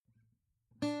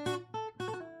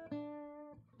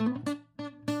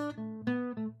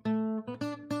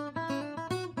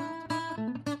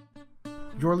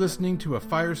You're listening to a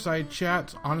Fireside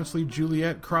Chat, Honestly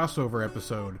Juliette crossover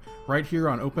episode, right here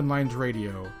on Open Lines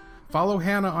Radio. Follow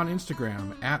Hannah on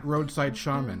Instagram, @Roadside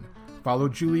Shaman. Follow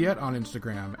Juliette on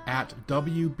Instagram,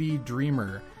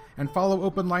 @WBDreamer. And follow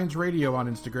Open Lines Radio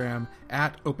on Instagram,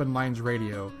 @Open Lines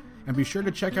Radio. And be sure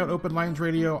to check out Open Lines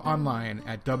Radio online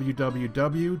at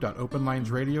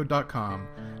www.openlinesradio.com.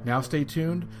 Now stay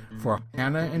tuned for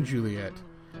Hannah and Juliette.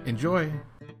 Enjoy!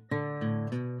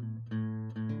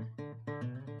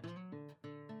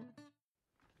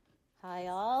 Hi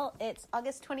all, it's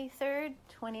August 23rd,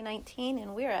 2019,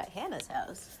 and we're at Hannah's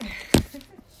house.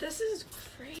 This is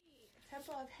great.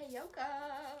 Temple of Heyoka.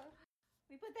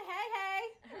 We put the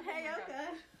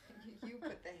Heyoka. You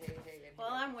put the hey in.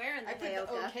 Well, I'm wearing the Heyoka. I put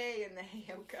the okay in the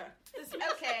Heyoka.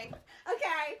 Okay.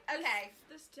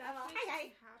 This definitely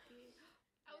Hey. happy.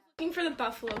 I was looking for the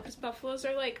buffalo because buffaloes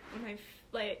are like my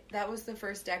That was the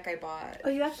first deck I bought. Oh,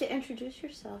 you have to introduce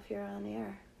yourself. You're on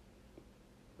air.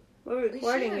 We're She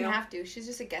recording doesn't you. have to. She's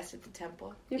just a guest at the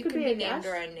temple. You You could can be a be named guest.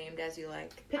 or unnamed as you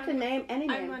like. Pick a name, any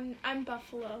name. I'm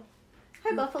Buffalo.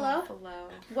 Hi, Buffalo. Buffalo.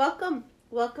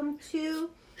 Welcome to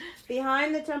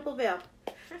Behind the Temple Veil.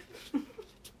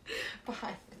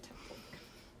 Behind the temple.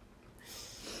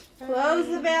 Close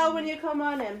the veil when you come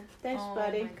on in. Thanks,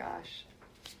 buddy. Oh my gosh.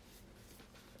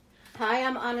 Hi,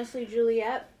 I'm Honestly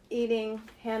Juliette, eating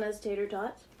Hannah's tater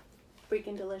tots.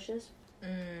 Freaking delicious.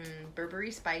 Burberry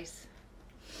spice.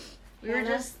 We were Hannah?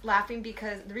 just laughing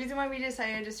because the reason why we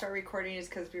decided to start recording is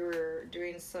because we were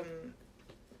doing some,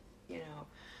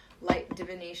 light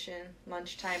divination,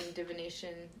 lunchtime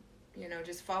divination,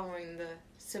 just following the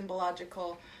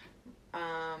symbological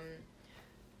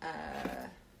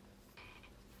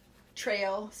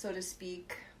trail, so to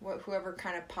speak, whoever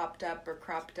kind of popped up or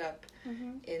cropped up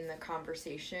in the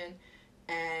conversation.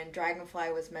 And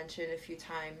Dragonfly was mentioned a few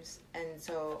times, and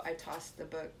so I tossed the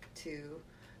book to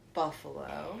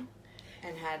Buffalo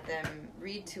and had them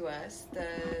read to us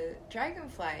the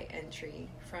Dragonfly entry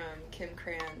from Kim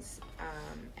Cran's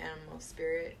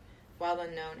Wild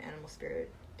Unknown Animal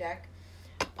Spirit deck.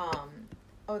 Oh,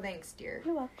 thanks, dear.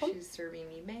 You're welcome. She's serving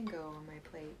me mango on my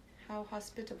plate. How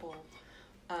hospitable.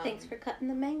 Thanks for cutting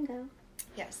the mango.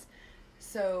 Yes.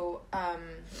 So,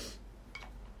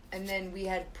 and then we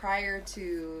had, prior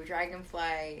to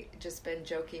Dragonfly, just been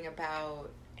joking about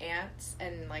ants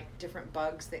and, different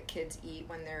bugs that kids eat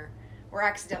when or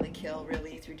accidentally kill,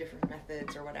 really, through different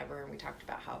methods or whatever. And we talked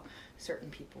about how certain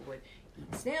people would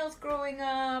eat snails growing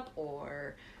up,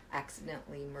 or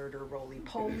accidentally murder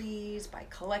roly-polies by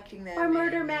collecting them. Or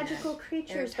murder magical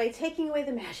creatures by taking away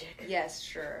the magic. Yes,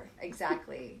 sure.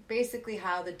 Exactly. Basically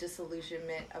how the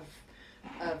disillusionment of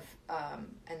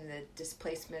and the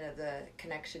displacement of the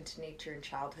connection to nature in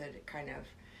childhood kind of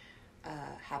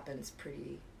happens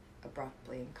pretty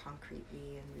abruptly and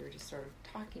concretely, and we were just sort of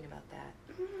talking about that.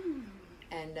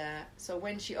 And so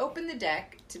when she opened the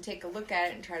deck to take a look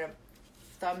at it and try to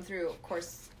thumb through, of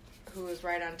course, who was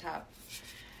right on top?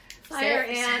 Fire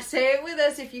ant. Say it with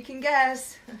us if you can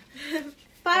guess.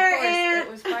 Fire Of course, ant.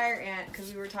 It was fire ant,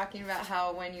 because we were talking about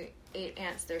how when you ate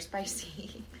ants, they're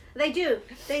spicy. They do.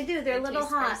 They're a little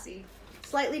taste hot. Spicy.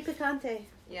 Slightly picante.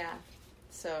 Yeah.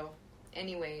 So,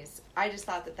 anyways, I just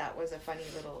thought that was a funny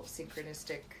little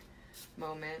synchronistic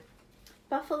moment.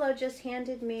 Buffalo just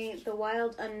handed me the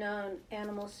Wild Unknown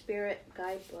Animal Spirit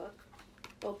guidebook.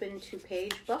 Open to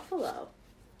page Buffalo.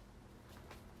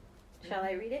 Shall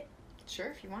I read it? Sure,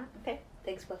 if you want. Okay.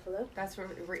 Thanks, Buffalo. That's where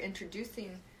we're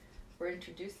introducing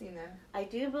them. I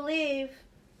do believe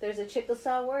there's a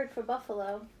Chickasaw word for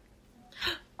buffalo.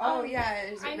 Oh, yeah.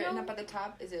 Is it I written know. up at the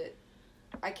top? Is it?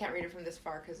 I can't read it from this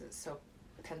far because it's so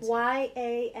pencil.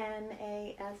 Y-A-N-A-S-H.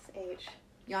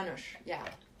 Janusz, yeah.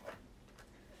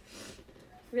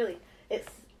 Really, it's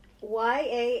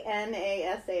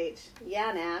Y-A-N-A-S-H.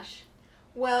 Yanash.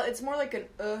 Well, it's more like an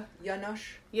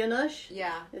Janusz. Janusz?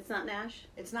 Yeah. It's not Nash?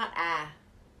 It's not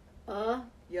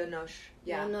Janusz.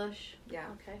 Yeah. Janusz. Yeah.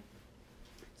 Okay.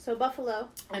 So Buffalo.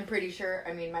 I'm pretty sure,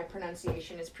 my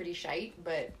pronunciation is pretty shite,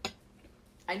 but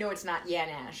I know it's not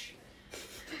Yanash.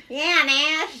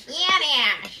 Yanash.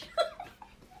 Yanash!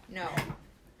 No.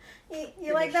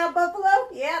 You like that, Buffalo?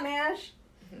 Yeah, Nash.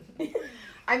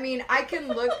 I can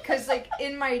look, because, I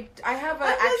have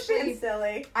I'm just actually, being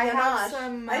silly. I have Yanash.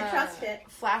 some I trust it.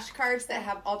 flashcards that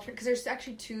have alternate, because there's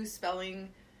actually two spelling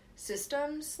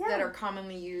systems that are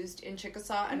commonly used in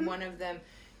Chickasaw, and one of them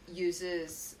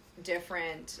uses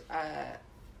different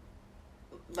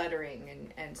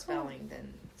lettering and spelling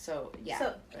than, so, yeah.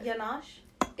 So, Yanash?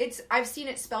 I've seen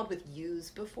it spelled with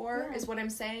U's before, is what I'm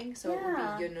saying, so it would be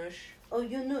Janusz. Oh,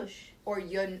 Janusz. Or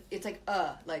it's like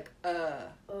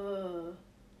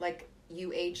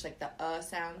UH, like the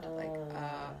sound.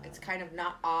 It's kind of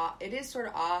not it is sort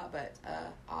of but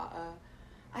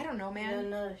I don't know,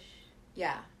 man. Nush.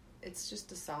 Yeah, it's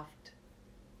just a soft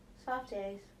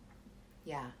A's.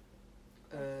 Yeah.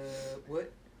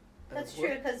 What? That's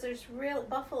true, because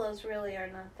buffaloes really are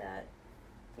not that,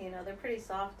 they're pretty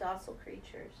soft, docile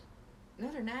creatures.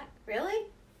 No, they're not. Really?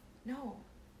 No.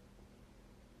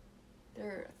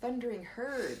 They're a thundering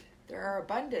herd. They're our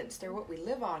abundance. They're what we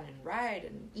live on and ride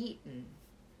and eat and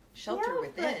shelter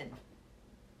within.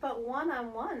 But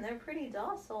one-on-one, they're pretty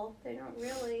docile. They don't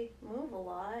really move a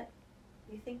lot.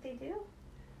 You think they do?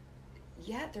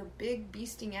 Yeah, they're big,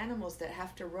 beasting animals that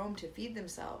have to roam to feed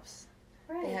themselves.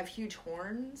 Right. They have huge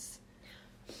horns.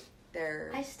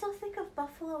 I still think of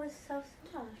buffalo as so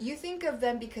soft. You think of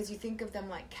them because you think of them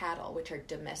like cattle, which are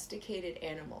domesticated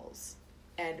animals.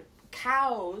 And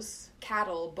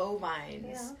cattle,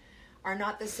 bovines, are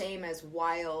not the same as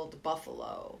wild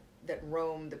buffalo that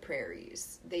roam the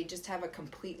prairies. They just have a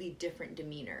completely different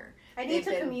demeanor. I need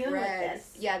to commune with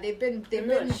this. Yeah, they've been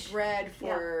bred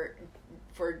for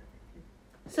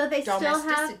so they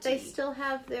still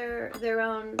have their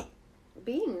own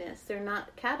beingness. They're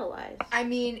not catalyzed. I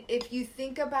mean, if you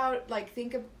think about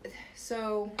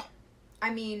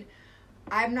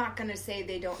I'm not going to say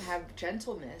they don't have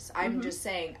gentleness. I'm just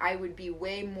saying I would be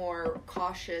way more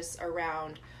cautious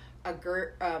around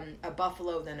a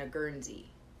buffalo than a Guernsey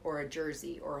or a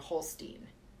Jersey or a Holstein.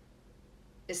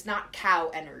 It's not cow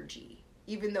energy.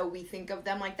 Even though we think of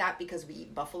them like that because we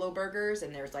eat buffalo burgers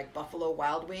and there's like buffalo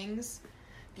wild wings,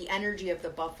 the energy of the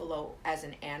buffalo as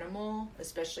an animal,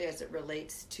 especially as it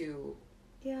relates to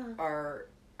our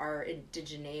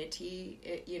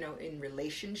indigeneity, in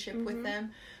relationship with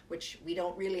them, which we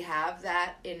don't really have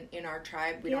that in our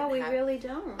tribe. We really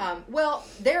don't. Well,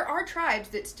 there are tribes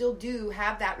that still do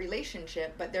have that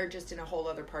relationship, but they're just in a whole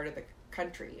other part of the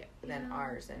country than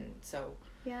ours, and so.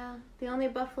 Yeah, the only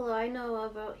buffalo I know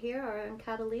of out here are in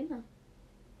Catalina.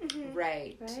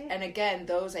 Right. And again,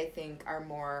 those I think are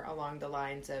more along the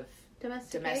lines of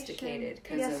domesticated.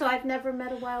 So I've never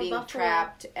met a wild being buffalo.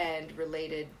 Trapped and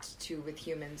related to with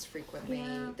humans frequently.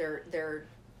 Yeah. They're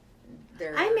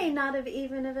I may not have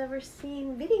even ever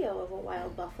seen video of a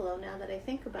wild buffalo now that I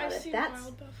think about I've it. seen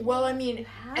wild buffalo. Well, I mean,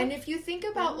 and if you think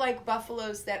about like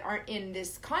buffaloes that aren't in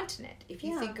this continent, if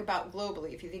you think about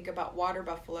globally, if you think about water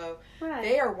buffalo,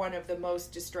 they are one of the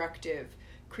most destructive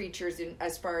creatures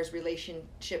as far as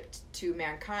relationship to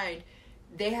mankind.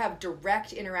 They have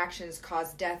direct interactions,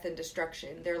 cause death and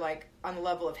destruction. They're like on the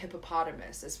level of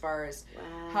hippopotamus as far as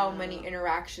how many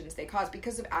interactions they cause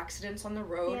because of accidents on the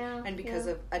road and because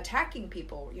of attacking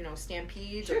people,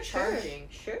 stampedes or charging.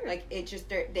 Sure. Like it just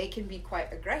they can be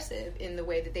quite aggressive in the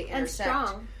way that they intersect and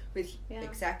strong. With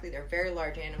exactly. They're a very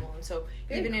large animal, and so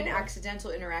even an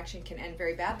accidental interaction can end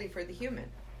very badly for the human.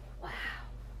 Wow.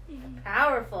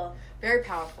 Powerful. Very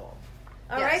powerful.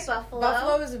 All right, Buffalo.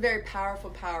 Buffalo is a very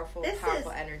powerful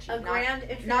energy. A grand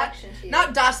introduction to you.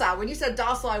 Not docile. When you said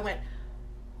docile, I went,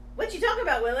 what you talking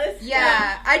about, Willis?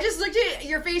 Yeah. I just looked at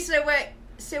your face and I went,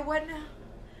 so what now?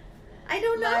 I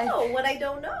don't know what I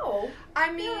don't know.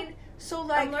 I mean, so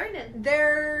like, I'm learning.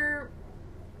 They're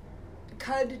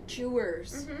cud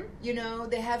chewers.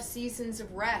 They have seasons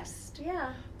of rest.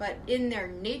 Yeah. But in their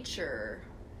nature,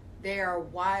 they are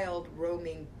wild,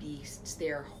 roaming beasts. They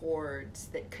are hordes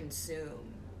that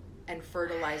consume and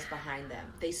fertilize behind them.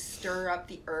 They stir up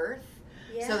the earth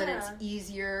so that it's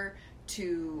easier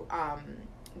to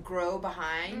grow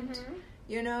behind.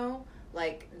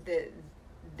 Like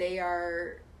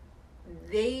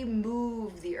they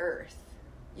move the earth.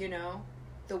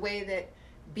 The way that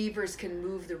beavers can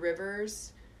move the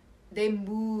rivers,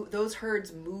 those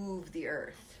herds move the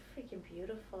earth. Freaking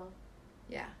beautiful.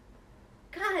 Yeah.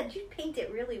 God, you paint it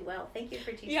really well. Thank you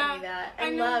for teaching me that.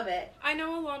 I know, love it. I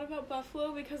know a lot about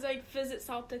buffalo because I visit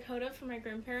South Dakota for my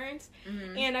grandparents,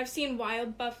 and I've seen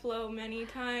wild buffalo many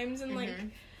times, and like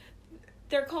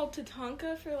they're called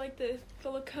Tatanka for like the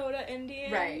Lakota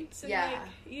Indians. Right. And,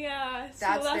 so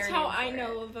that's how I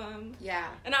know of them. Yeah.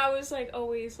 And I was like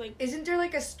always like. Isn't there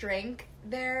like a strength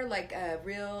there, like a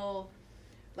real?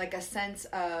 Like a sense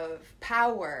of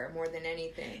power more than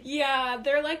anything. Yeah,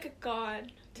 they're like a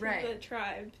god to the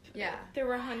tribe. Yeah. They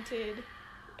were hunted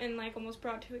and like almost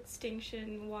brought to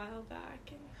extinction a while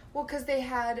back. Well, because they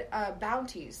had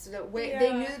bounties. So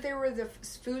they knew they were the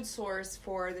food source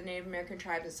for the Native American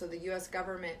tribes, and so the U.S.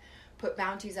 government put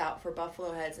bounties out for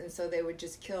buffalo heads, and so they would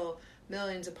just kill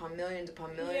millions upon millions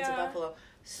upon millions of buffalo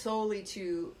solely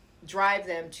to drive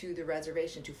them to the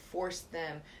reservation, to force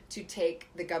them to take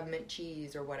the government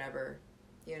cheese or whatever,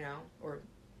 or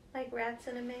like rats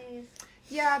in a maze.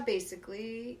 Yeah,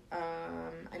 basically.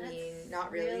 I mean,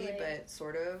 not really, but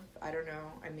sort of. I don't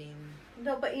know. I mean...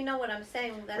 No, but you know what I'm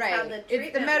saying. That's right. how the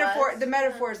treatment The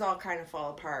metaphors all kind of fall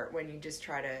apart when you just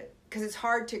try to... Because it's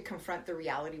hard to confront the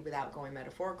reality without going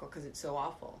metaphorical, because it's so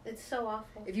awful. It's so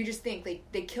awful. If you just think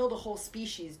they killed a whole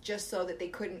species just so that they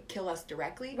couldn't kill us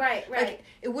directly. Right. Like,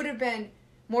 it would have been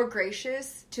more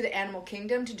gracious to the animal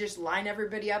kingdom to just line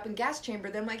everybody up and gas chamber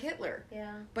them like Hitler.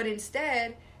 Yeah. But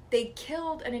instead... they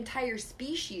killed an entire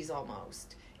species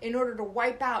almost in order to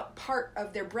wipe out part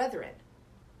of their brethren.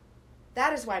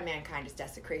 That is why mankind is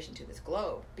desecration to this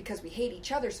globe. Because we hate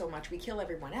each other so much, we kill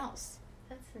everyone else.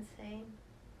 That's insane.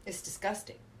 It's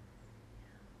disgusting.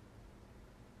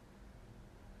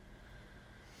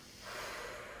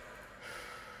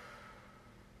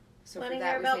 So for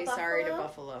that, we say sorry to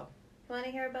Buffalo. You want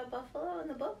to hear about Buffalo in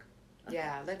the book? Okay.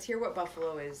 Yeah, let's hear what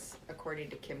Buffalo is according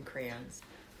to Kim Crayons.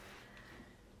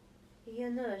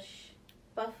 Yanush,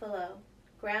 Buffalo,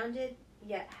 grounded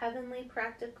yet heavenly,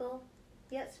 practical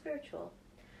yet spiritual.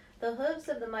 The hooves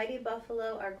of the mighty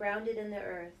buffalo are grounded in the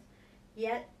earth,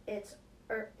 yet its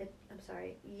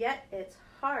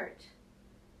heart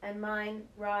and mind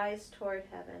rise toward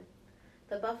heaven.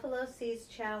 The buffalo sees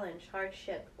challenge,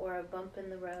 hardship, or a bump in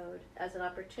the road as an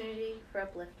opportunity for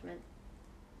upliftment.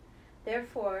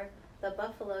 Therefore, the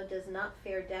buffalo does not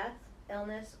fear death,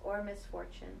 illness, or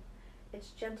misfortune.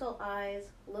 Its gentle eyes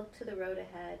look to the road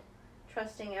ahead,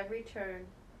 trusting every turn.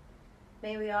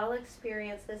 May we all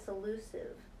experience this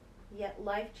elusive, yet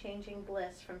life-changing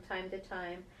bliss from time to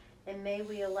time, and may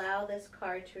we allow this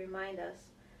card to remind us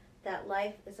that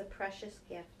life is a precious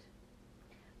gift.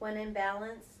 When in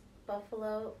balance,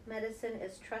 buffalo medicine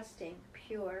is trusting,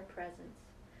 pure presence.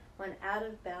 When out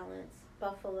of balance,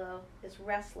 buffalo is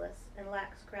restless and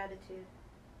lacks gratitude.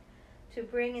 To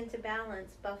bring into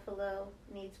balance, buffalo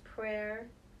needs prayer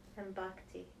and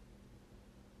bhakti.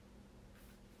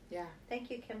 Yeah.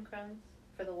 Thank you, Kim Crayons,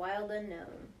 for the wild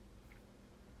unknown.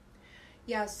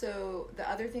 Yeah, so the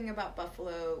other thing about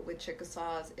buffalo with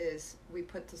Chickasaws is we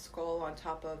put the skull on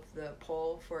top of the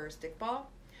pole for stickball.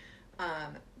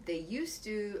 They used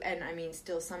to, and I mean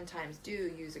still sometimes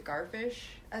do, use a garfish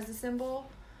as a symbol,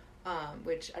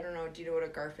 which, I don't know, do you know what a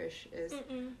garfish is?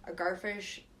 Mm-mm. A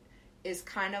garfish is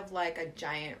kind of like a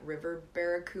giant river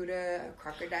barracuda, a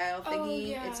crocodile thingy. Oh,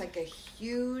 yeah. It's like a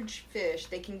huge fish.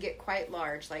 They can get quite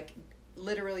large, like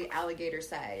literally alligator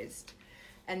sized.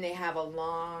 And they have a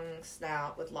long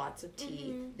snout with lots of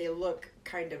teeth. Mm-hmm. They look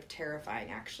kind of terrifying,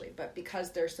 actually. But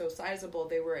because they're so sizable,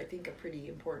 they were, I think, a pretty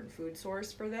important food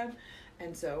source for them.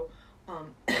 And so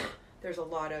there's a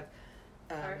lot of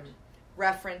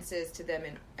references to them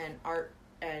in art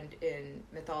and in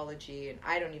mythology. And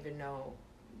I don't even know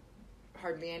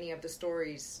hardly any of the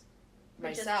stories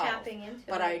myself. Just tapping into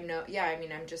but it. I know, yeah, I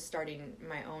mean, I'm just starting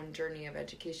my own journey of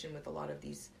education with a lot of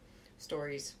these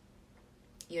stories,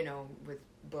 you know, with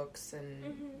books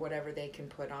and whatever they can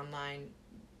put online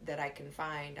that I can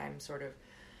find. I'm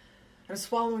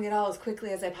swallowing it all as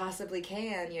quickly as I possibly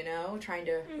can, you know, trying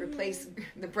to replace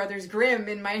the Brothers Grimm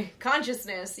in my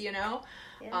consciousness, you know,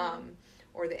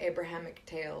 or the Abrahamic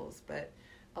tales. But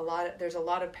there's a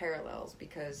lot of parallels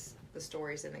because the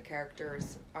stories and the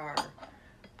characters are,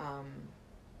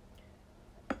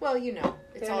 well, you know,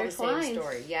 it's all the same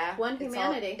story. Yeah. One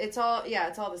humanity. It's all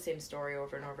the same story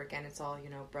over and over again. It's all, you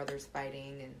know, brothers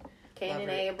fighting and Cain and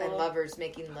Abel. And lovers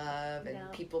making love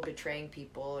and people betraying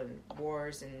people and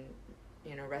wars and,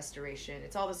 you know, restoration.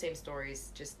 It's all the same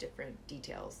stories, just different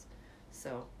details.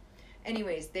 So,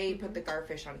 anyways, they put the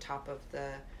garfish on top of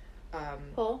the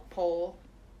pole.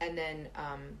 And then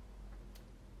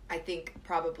I think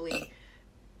probably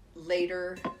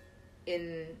later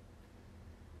in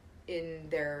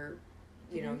their,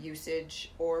 you know,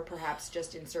 usage, or perhaps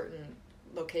just in certain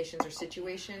locations or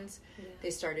situations, they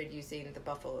started using the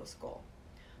buffalo skull.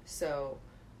 So,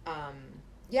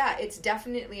 it's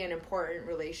definitely an important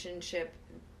relationship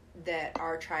that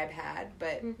our tribe had,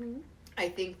 but I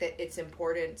think that its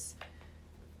importance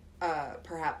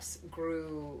perhaps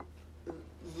grew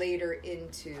later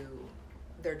into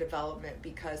their development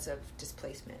because of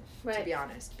displacement, to be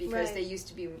honest, because they used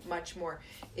to be much more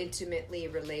intimately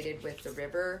related with the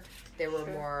river. They were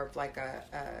more of like a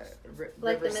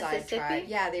riverside tribe.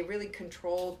 Yeah, they really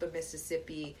controlled the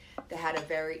Mississippi. They had a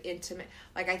very intimate,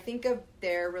 like, I think of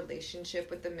their relationship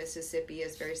with the Mississippi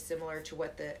as very similar to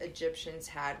what the Egyptians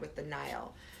had with the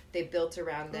Nile. They built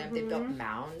around them. They built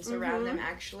mounds around them,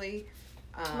 actually.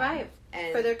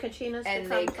 And for their kachinas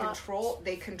and they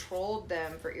controlled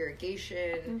them for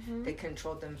irrigation. They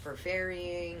controlled them for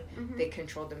ferrying. They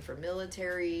controlled them for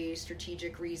military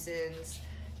strategic reasons,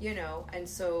 you know. And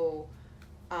so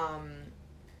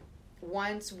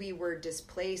once we were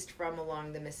displaced from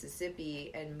along the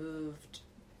Mississippi and moved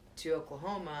to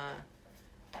Oklahoma,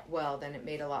 well, then it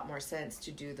made a lot more sense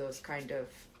to do those kind of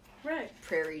Right.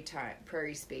 prairie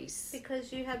space.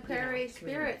 Because you had prairie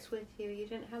spirits with you. You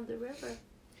didn't have the river.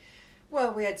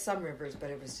 Well, we had some rivers, but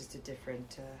it was just a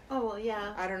different... oh, well,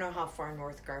 yeah. I don't know how far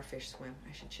north garfish swim.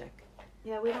 I should check.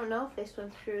 Yeah, we don't know if they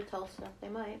swim through Tulsa. They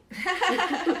might.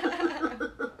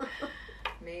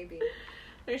 Maybe.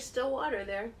 There's still water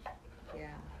there.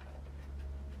 Yeah.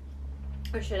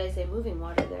 Or should I say moving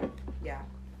water there? Yeah.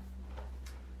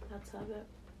 That's of it.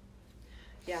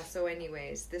 Yeah, so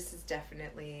anyways, this is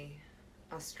definitely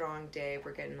a strong day.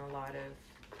 We're getting a lot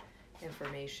of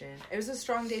information. It was a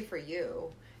strong day for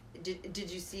you. Did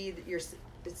you see that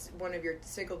it's one of your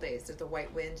sigil days, it's the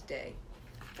white wind day.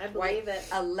 I believe it.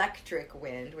 Electric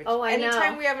wind. Which I know.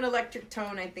 Anytime we have an electric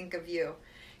tone, I think of you.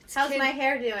 How's my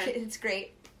hair doing? It's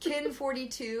great. Kin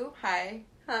 42. Hi.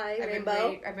 Hi,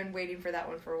 Rainbow. I've been waiting for that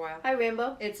one for a while. Hi,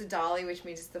 Rainbow. It's a dolly, which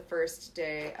means it's the first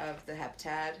day of the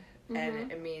heptad. Mm-hmm.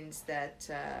 And it means that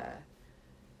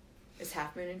it's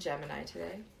half moon in Gemini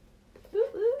today. Ooh,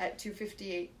 ooh. At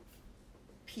 2:58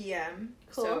 p.m.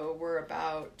 Cool. So we're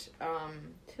about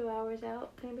 2 hours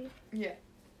out, maybe. Yeah.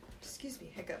 Excuse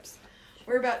me, hiccups.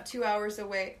 We're about 2 hours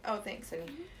away. Oh, thanks, honey.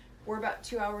 Mm-hmm. We're about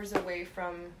 2 hours away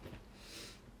from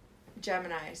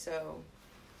Gemini, so...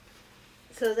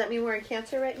 So does that mean we're in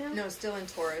Cancer right now? No, still in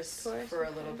Taurus for okay.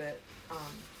 a little bit.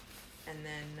 And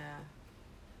then...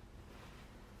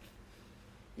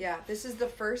 yeah, this is the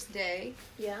first day...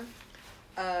 Yeah.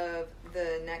 Of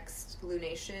the next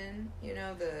lunation, you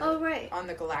know, right. On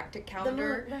the galactic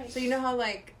calendar. Right. So you know how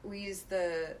like we use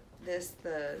this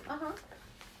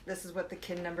is what the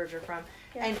kin numbers are from.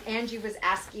 Yeah. And Angie was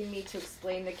asking me to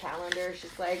explain the calendar.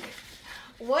 She's like,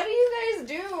 "What do you guys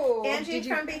do?" Angie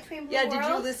from Between Blue Worlds? Worlds?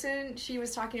 Did you listen? She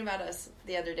was talking about us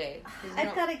the other day.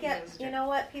 I've got to get. You know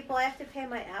what, people? I have to pay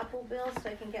my Apple bill so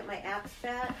I can get my apps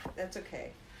back. That's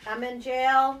okay. I'm in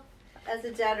jail. As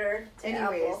a debtor to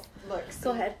Anyways, Apple. look.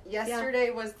 Go ahead. Yesterday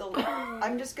was the...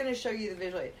 I'm just going to show you the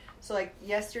visual. So, like,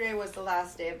 yesterday was the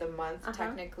last day of the month,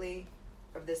 technically,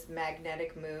 of this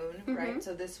magnetic moon, right?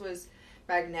 So this was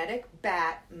magnetic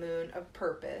bat moon of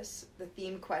purpose. The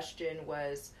theme question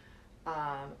was,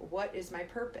 what is my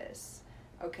purpose?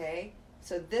 Okay?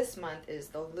 So this month is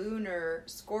the lunar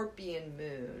scorpion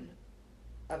moon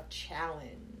of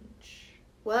challenge.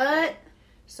 What?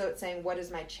 So it's saying, what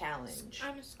is my challenge?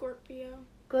 I'm a Scorpio.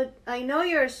 Good. I know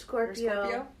you're a Scorpio. You're a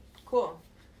Scorpio? Cool.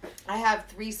 I have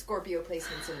 3 Scorpio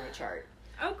placements in my chart.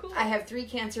 Oh, cool. I have 3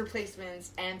 Cancer placements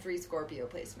and 3 Scorpio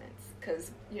placements.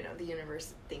 Because, you know, the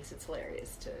universe thinks it's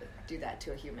hilarious to do that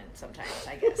to a human sometimes,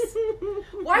 I guess.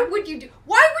 Why would you do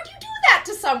that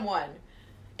to someone?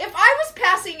 If I was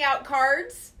passing out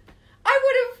cards, I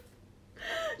would have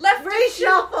left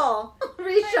Reshuffle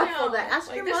that. Ask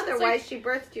like, your this mother is why like- she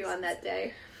birthed you on that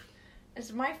day.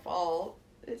 It's my fault.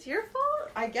 It's your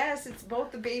fault. I guess it's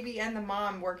both the baby and the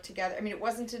mom work together. I mean, it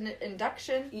wasn't an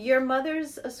induction. Your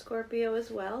mother's a Scorpio as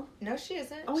well. No, she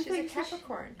isn't. Oh, I She's thought a you said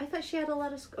Capricorn. I thought she had a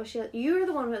lot of. You're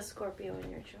the one who has Scorpio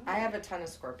in your chart. I have a ton of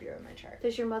Scorpio in my chart.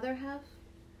 Does your mother have?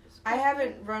 I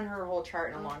haven't run her whole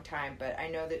chart in a long time, but I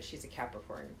know that she's a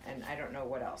Capricorn, and I don't know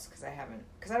what else, because I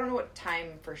don't know what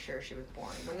time for sure she was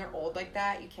born. When they're old like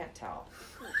that, you can't tell.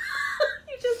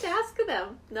 You just ask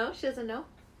them. No, she doesn't know.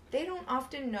 They don't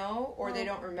often know, or they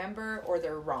don't remember, or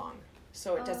they're wrong.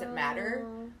 So it doesn't matter.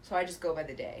 So I just go by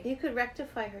the day. You could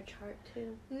rectify her chart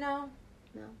too. No.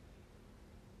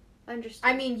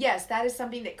 Understand. I mean, yes, that is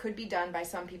something that could be done by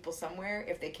some people somewhere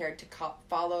if they cared to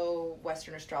follow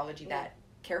Western astrology that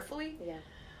carefully. Yeah.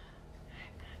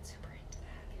 I'm not super into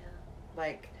that. Yeah.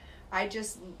 Like,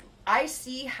 I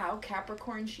see how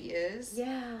Capricorn she is.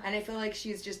 Yeah. And I feel like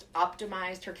she's just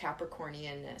optimized her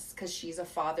Capricornianness because she's a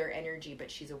father energy, but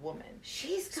she's a woman.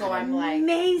 She's got So I'm like-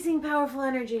 amazing, powerful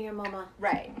energy, your mama.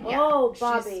 Right. Yeah. Oh,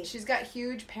 Bobby. She's got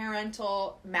huge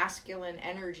parental masculine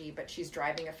energy, but she's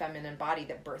driving a feminine body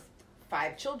that birthed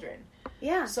 5 children.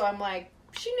 Yeah. So I'm like,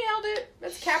 she nailed it.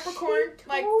 That's Capricorn. She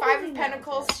Like, totally 5 of nailed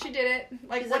Pentacles. it. She did it.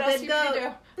 Like, She's what a else good you gonna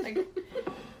goat. do? Like,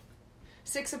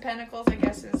 6 of Pentacles, I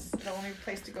guess, is the only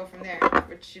place to go from there.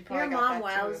 Which she probably Your got mom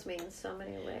that wows too. me in so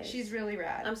many ways. She's really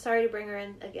rad. I'm sorry to bring her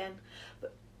in again,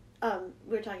 but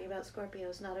we're talking about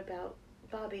Scorpios, not about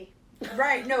Bobby.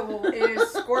 Right, no, well, it is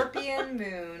Scorpion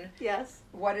Moon. Yes.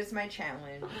 What is my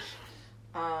challenge?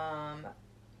 Hi,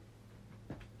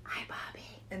 Bobby.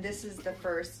 And this is the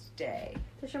first day.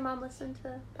 Does your mom listen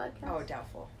to podcasts? Oh,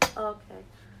 doubtful. Okay.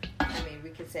 I mean,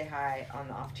 we could say hi on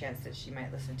the off chance that she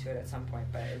might listen to it at some point,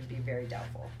 but it would be very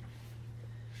doubtful.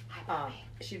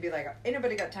 she'd be like, ain't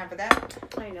nobody got time for that.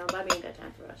 I know, Bobby ain't got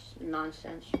time for us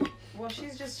nonsense. Well,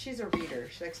 she's a reader.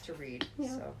 She likes to read.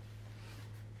 Yeah. So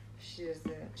she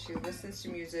listens to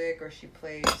music, or she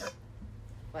plays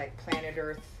like Planet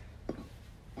Earth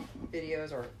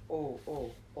videos, or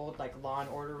old like Law and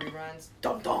Order reruns.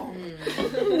 Dum dum.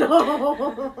 No.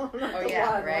 Oh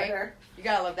yeah, right. Order. You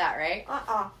gotta love that, right?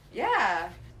 Yeah.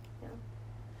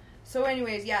 So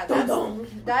anyways, yeah,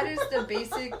 that is the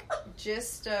basic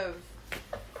gist of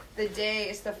the day.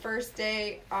 It's the first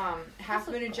day, half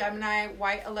moon in Gemini,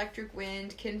 white electric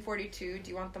wind, kin 42. Do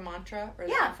you want the mantra? Or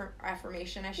the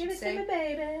affirmation, I should say? Give it to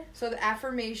me, baby. So the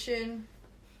affirmation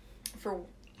for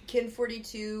kin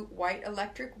 42, white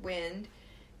electric wind,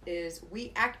 is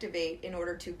we activate in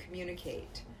order to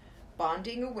communicate.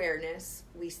 Bonding awareness,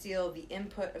 we seal the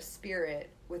input of spirit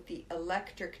with the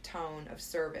electric tone of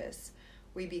service.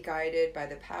 We be guided by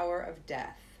the power of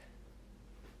death.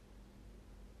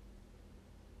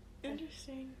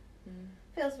 Interesting.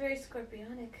 Feels very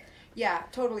scorpionic. Yeah,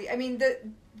 totally. I mean,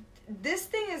 this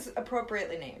thing is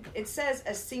appropriately named. It says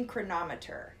a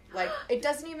synchronometer. Like, it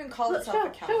doesn't even call itself a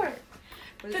calendar.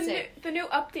 What does it say? The new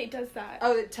update does that.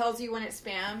 Oh, it tells you when it's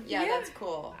spam? Yeah, that's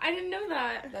cool. I didn't know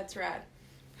that. That's rad.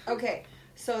 Okay,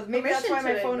 so maybe that's why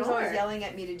my phone is always yelling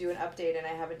at me to do an update and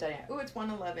I haven't done it. Ooh, it's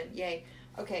 111. Yay.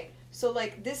 Okay, so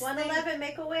like this 111,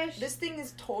 make a wish. This thing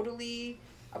is totally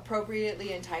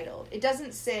appropriately entitled. It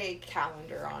doesn't say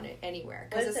calendar on it anywhere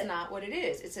because it's not what it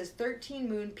is. It says 13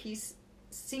 moon piece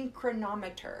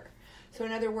synchronometer. So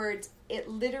in other words, it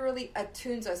literally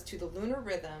attunes us to the lunar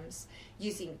rhythms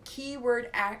using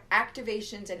keyword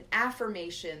activations and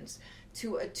affirmations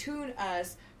to attune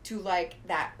us to like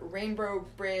that rainbow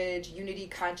bridge, unity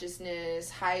consciousness,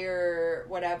 higher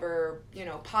whatever,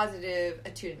 positive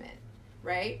attunement,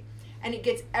 right? And it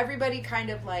gets everybody kind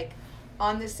of like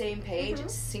on the same page. It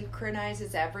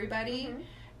synchronizes everybody.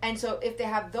 And so if they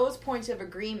have those points of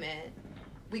agreement,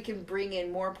 we can bring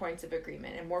in more points of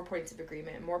agreement and more points of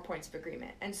agreement and more points of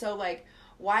agreement. And so like,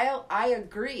 while I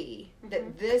agree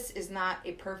that this is not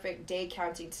a perfect day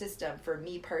counting system for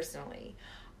me personally,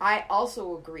 I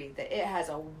also agree that it has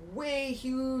a way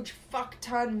huge fuck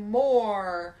ton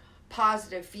more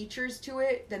positive features to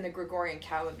it than the Gregorian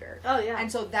calendar. Oh, yeah. And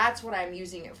so that's what I'm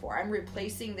using it for. I'm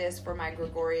replacing this for my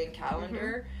Gregorian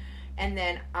calendar. And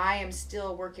then I am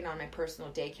still working on my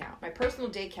personal day count. My personal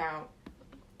day count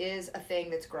is a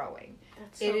thing that's growing.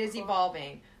 That's so it is cool.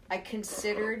 Evolving. I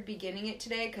considered beginning it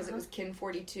today because it was kin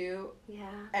 42. Yeah.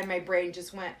 And my brain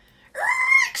just went,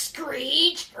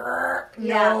 screech.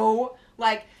 No.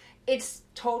 Like, it's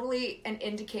totally an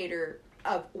indicator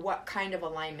of what kind of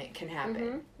alignment can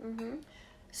happen.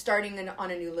 Starting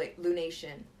on a new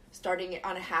lunation, starting it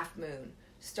on a half moon,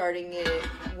 starting it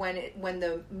when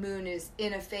the moon is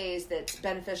in a phase that's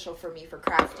beneficial for me for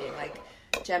crafting, like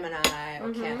Gemini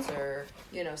or Cancer,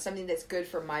 something that's good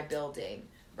for my building,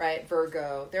 right?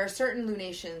 Virgo. There are certain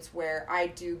lunations where I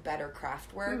do better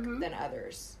craft work than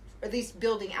others, or at least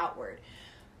building outward.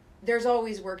 There's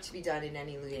always work to be done in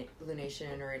any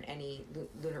lunation or in any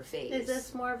lunar phase. Is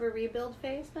this more of a rebuild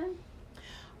phase then?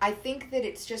 I think that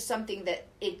it's just something that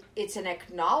it's an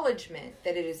acknowledgement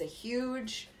that it is a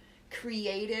huge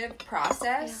creative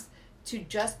process to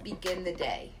just begin the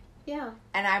day. Yeah.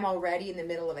 And I'm already in the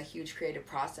middle of a huge creative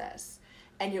process.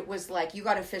 And it was like, you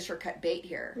got to fish or cut bait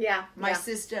here. Yeah. My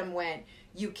system went,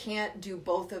 you can't do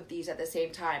both of these at the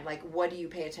same time. Like, what do you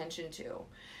pay attention to?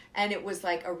 And it was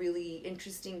like a really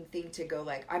interesting thing to go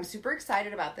like, I'm super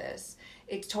excited about this.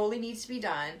 It totally needs to be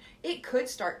done. It could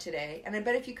start today. And I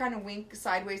bet if you kind of wink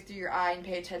sideways through your eye and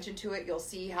pay attention to it, you'll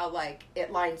see how like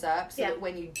it lines up. So that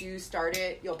when you do start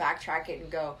it, you'll backtrack it and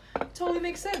go, it totally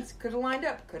makes sense. Could have lined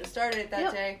up. Could have started it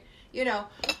that day.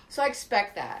 So I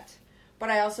expect that. But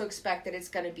I also expect that it's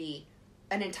going to be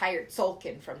an entire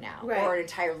Tzolk'in from now. Right. Or an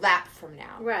entire lap from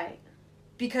now. Right.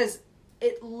 Because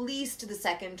at least the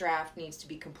second draft needs to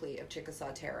be complete of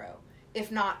Chickasaw Tarot,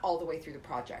 if not all the way through the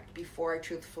project, before I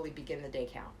truthfully begin the day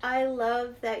count. I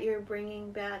love that you're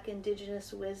bringing back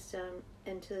indigenous wisdom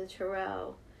into the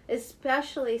tarot,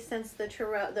 especially since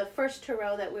the first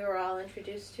tarot that we were all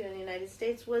introduced to in the United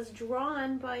States was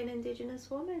drawn by an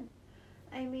indigenous woman.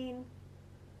 I mean,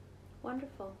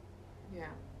 wonderful. Yeah.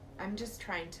 I'm just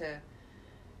trying to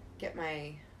get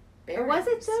my Or was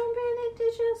it done by an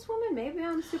indigenous woman? Maybe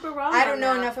I'm super wrong. I don't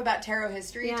know enough about tarot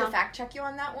history to fact check you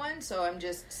on that one, so I'm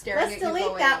just staring at you going... Let's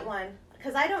delete that one,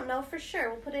 because I don't know for sure.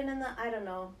 We'll put it in the... I don't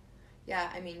know. Yeah,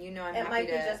 I mean, I'm it happy might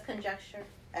to... be just conjecture.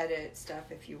 ...edit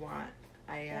stuff if you want.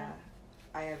 I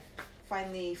have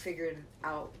finally figured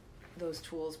out those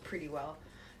tools pretty well.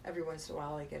 Every once in a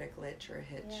while I get a glitch or a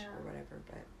hitch or whatever,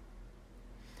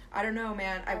 but... I don't know,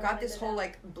 man. I've got this whole,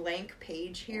 like, blank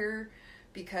page here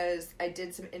because I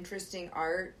did some interesting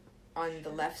art on the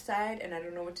left side, and I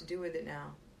don't know what to do with it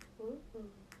now. Ooh.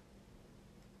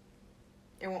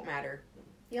 It won't matter.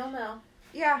 You'll know.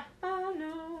 Yeah. I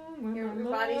know. Your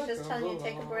body's just telling you to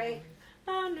take a break.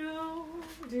 I know.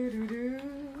 Do-do-do.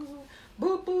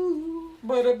 Boo-boo.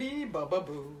 Ba-da-bee.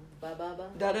 Ba-ba-boo. Ba-ba-ba.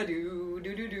 Da-da-do.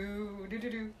 Do-do-do.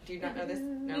 Do-do-do. Do you not know this?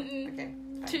 No? Okay.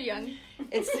 Fine. Too young.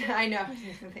 It's, I know.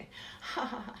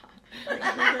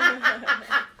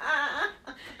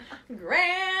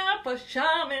 Grandpa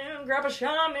Shaman, Grandpa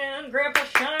Shaman, Grandpa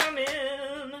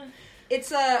Shaman.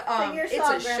 It's a song,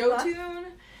 show Grandpa. tune,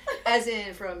 as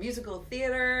in from musical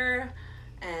theater,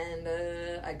 and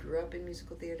I grew up in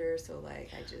musical theater, so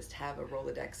like I just have a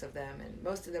Rolodex of them, and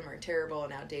most of them are terrible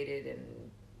and outdated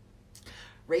and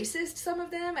racist. Some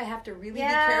of them, I have to really be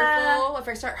careful if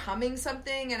I start humming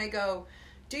something and I go,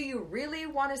 do you really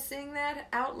want to sing that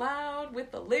out loud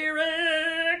with the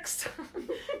lyrics?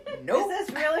 Nope. Is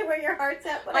this really where your heart's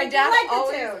at? But My I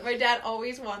dad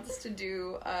always wants to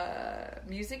do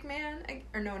Music Man,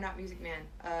 not Music Man,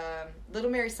 Little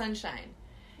Mary Sunshine.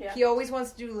 Yeah. He always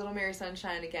wants to do Little Mary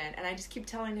Sunshine again, and I just keep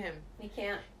telling him, You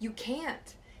can't. you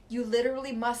can't. You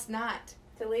literally must not.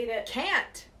 Delete it.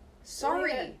 Can't.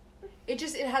 Sorry. Delete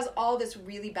It has all this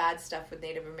really bad stuff with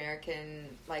Native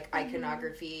American, like,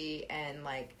 iconography and,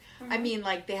 like, I mean,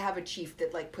 like, they have a chief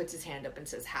that, like, puts his hand up and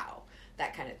says, how?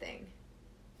 That kind of thing.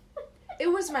 It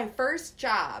was my first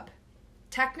job.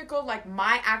 Technical, like,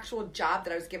 my actual job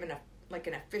that I was given,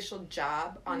 an official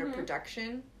job on a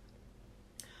production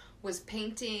was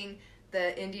painting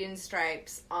the Indian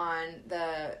stripes on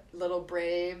the Little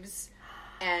Braves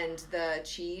and the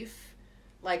chief.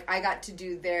 Like, I got to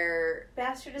do their...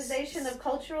 Bastardization of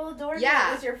cultural adornment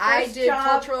Yeah, was your first I did job.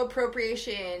 cultural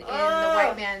appropriation in the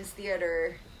white man's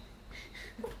theater.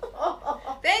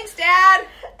 Thanks, Dad!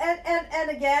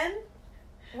 And again?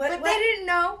 But they didn't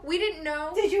know. We didn't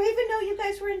know. Did you even know you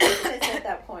guys were indigenous at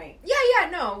that point?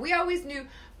 Yeah, no. We always knew.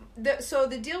 So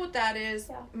the deal with that is,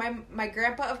 Yeah. my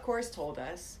grandpa, of course, told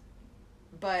us.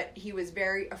 But he was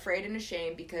very afraid and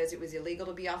ashamed because it was illegal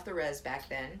to be off the res back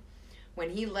then. When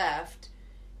he left...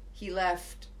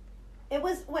 It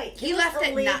was, wait, He it left was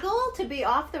at illegal to be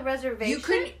off the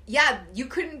reservation? You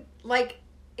couldn't, like,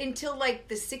 until, like,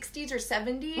 the 60s or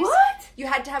 70s. What? You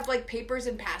had to have, like, papers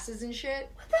and passes and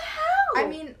shit. What the hell? I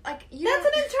mean, like, you That's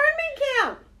an internment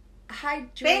camp. Hi,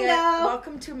 Juliette. Bingo.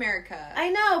 Welcome to America. I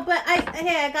know, but I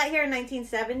got here in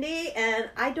 1970, and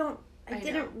I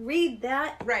didn't read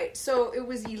that. Right, so it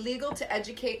was illegal to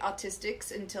educate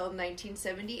autistics until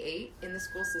 1978 in the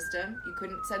school system. You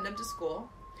couldn't send them to school.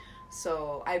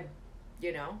 So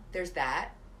there's that.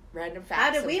 Random facts.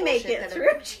 How did we make it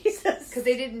through? Jesus. Because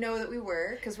they didn't know that we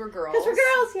were, because we're girls. Because we're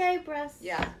girls, yay, breasts.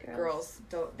 Yeah, girls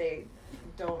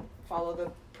don't follow the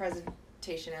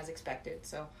presentation as expected.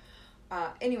 So,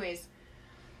 anyways,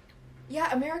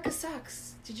 yeah, America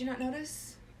sucks. Did you not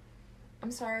notice?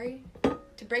 I'm sorry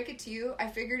to break it to you. I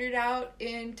figured it out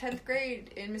in 10th grade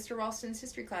in Mr. Ralston's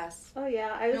history class. Oh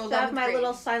yeah, I used to 11th have my grade.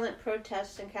 little silent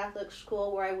protests in Catholic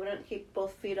school where I wouldn't keep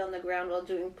both feet on the ground while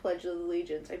doing Pledge of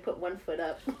Allegiance. I put one foot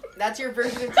up. That's your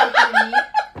version of taking a knee?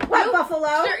 What,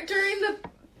 Buffalo? During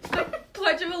the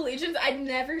Pledge of Allegiance, I'd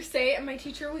never say it, and my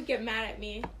teacher would get mad at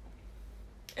me.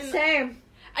 And Same.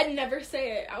 I'd never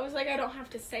say it. I was like, I don't have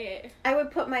to say it. I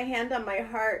would put my hand on my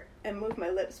heart and move my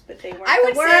lips, but they weren't. I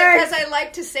would the say it words. because I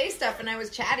like to say stuff and I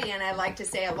was chatty and I like to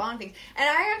say long things. And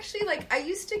I actually, I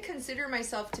used to consider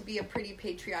myself to be a pretty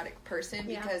patriotic person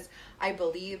because I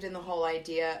believed in the whole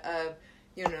idea of,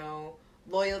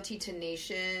 loyalty to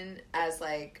nation as,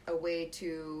 a way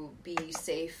to be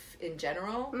safe in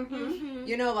general.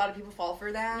 Mm-hmm. A lot of people fall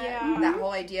for that. Yeah. That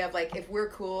whole idea of, if we're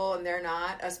cool and they're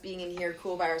not, us being in here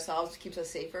cool by ourselves keeps us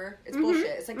safer. It's bullshit.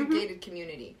 It's like a gated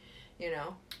community,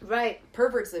 Right.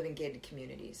 Perverts live in gated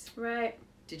communities. Right.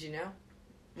 Did you know?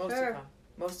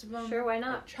 Most of them. Sure, why are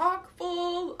not? chock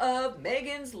full of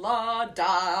Megan's Law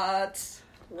dots.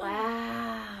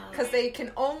 Wow. Because they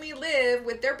can only live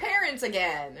with their parents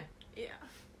again. Yeah.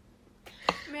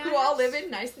 Who all live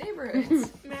in nice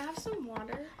neighborhoods. May I have some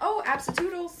water? Oh,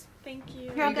 absatoodles. Thank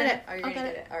you. Here, I'll get it. Are you I'll going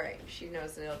to get get it. it? All right. She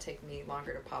knows that it'll take me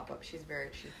longer to pop up. She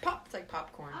pops like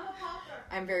popcorn.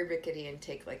 I'm very rickety and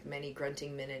take many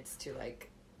grunting minutes to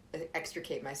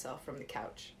extricate myself from the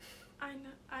couch. I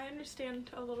know. I understand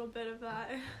a little bit of that.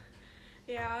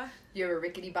 Yeah. You have a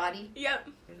rickety body? Yep.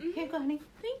 Here you go, honey.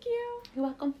 Thank you. You're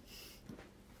welcome.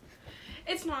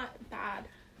 It's not bad.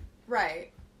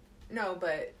 Right. No,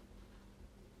 but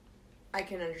I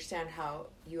can understand how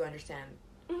you understand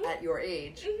at your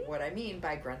age what I mean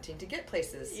by grunting to get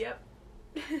places. Yep.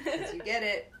 Because you get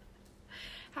it.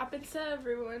 happens to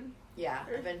everyone. Yeah,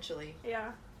 eventually.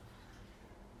 Yeah.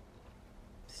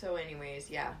 So anyways,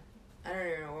 yeah. I don't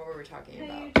even know what we were talking How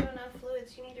about. are you doing on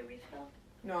fluids? You need a refill?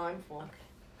 No, I'm full.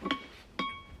 Okay.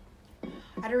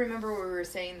 I don't remember what we were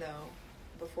saying, though,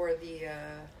 before the...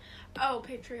 Oh,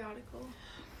 patriotical.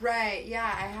 Right,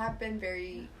 yeah, I have been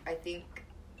very, I think...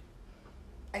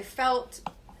 I felt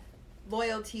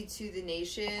loyalty to the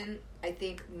nation, I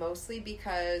think mostly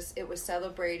because it was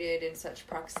celebrated in such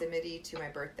proximity to my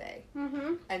birthday.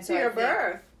 Mm-hmm. And so to your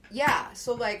birth. Yeah,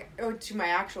 so to my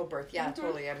actual birth, yeah,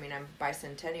 totally. I mean, I'm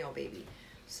bicentennial baby.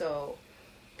 So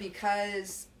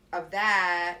because of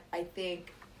that, I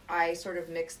think I sort of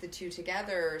mixed the two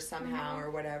together somehow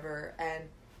or whatever. And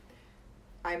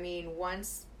I mean,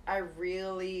 once I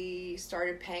really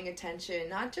started paying attention,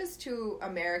 not just to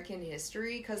American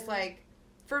history, because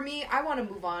for me, I want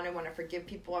to move on. I want to forgive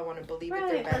people. I want to believe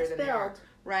that they're better than they are.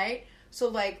 Right?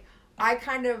 So I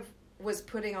kind of was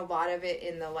putting a lot of it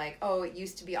in the it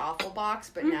used to be awful box,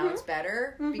 but now it's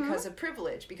better because of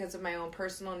privilege, because of my own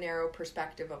personal narrow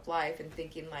perspective of life and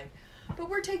thinking but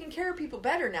we're taking care of people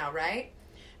better now, right?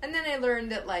 And then I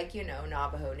learned that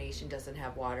Navajo Nation doesn't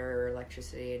have water or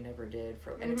electricity and never did.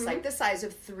 And it's the size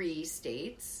of 3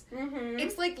 states. Mm-hmm.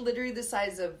 It's literally the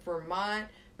size of Vermont,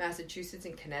 Massachusetts,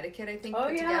 and Connecticut, I think,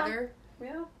 put together.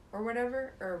 Yeah. Or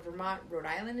whatever, or Vermont, Rhode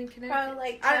Island, and Connecticut.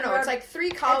 Probably I don't know. It's 3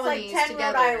 colonies it's 10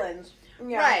 together. Rhode Islands.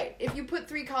 Yeah. Right. If you put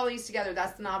 3 colonies together,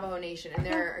 that's the Navajo Nation, and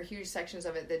there are huge sections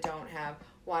of it that don't have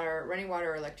running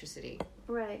water, or electricity.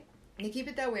 Right. And they keep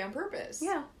it that way on purpose.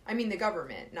 Yeah. I mean, the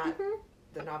government, not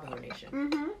the Navajo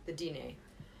Nation. The Diné,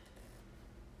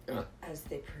 as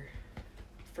they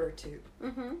prefer to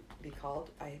be called,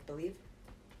 I believe.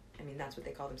 I mean, that's what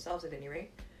they call themselves at any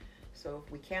rate. So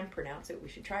if we can pronounce it, we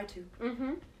should try to.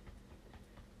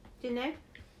 Diné?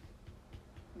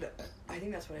 I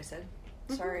think that's what I said.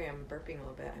 Sorry, I'm burping a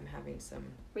little bit. I'm having some...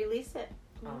 Release it.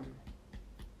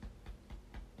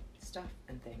 Stuff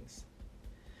and things.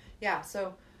 Yeah,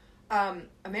 so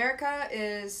America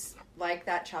is like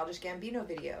that Childish Gambino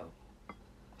video.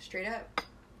 Straight up.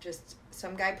 Just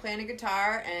some guy playing a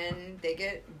guitar and they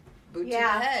get booted to the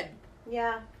head.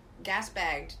 Yeah. Gas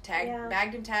bagged,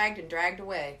 bagged and tagged and dragged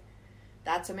away.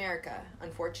 That's America,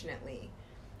 unfortunately.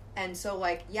 And so,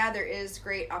 there is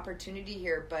great opportunity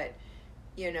here, but,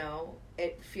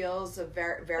 it feels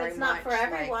very, very it's much not for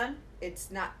everyone.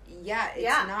 It's not,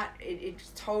 not,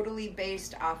 it's totally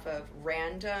based off of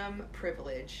random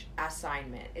privilege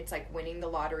assignment. It's like winning the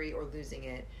lottery or losing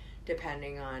it,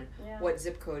 depending on what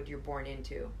zip code you're born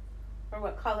into. Or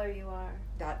what color you are.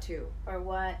 That too. Or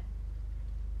what.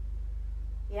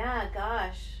 Yeah,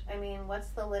 gosh. I mean, what's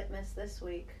the litmus this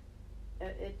week?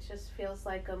 It just feels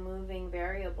like a moving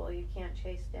variable you can't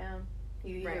chase down.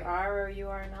 You either are or you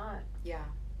are not. Yeah.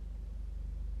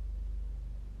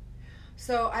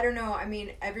 So, I don't know. I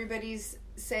mean, everybody's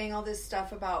saying all this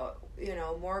stuff about,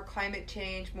 more climate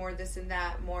change, more this and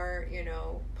that, more,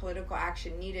 political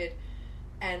action needed.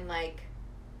 And,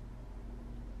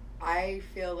 I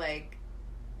feel like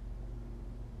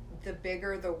the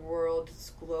bigger the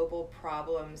world's global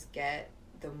problems get,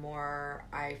 the more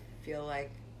I feel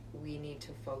like we need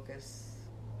to focus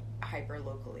hyper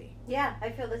locally. Yeah, I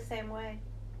feel the same way.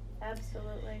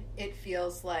 Absolutely. It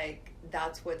feels like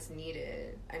that's what's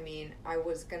needed. I mean, I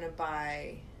was going to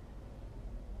buy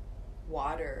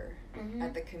water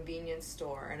at the convenience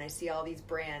store, and I see all these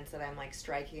brands that I'm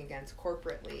striking against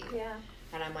corporately. Yeah.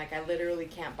 And I'm I literally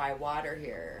can't buy water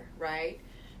here, right?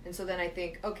 And so then I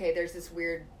think, okay, there's this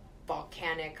weird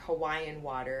volcanic Hawaiian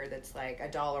water that's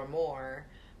 $1 more,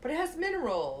 but it has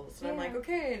minerals. And I'm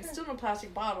okay, it's still in a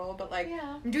plastic bottle, but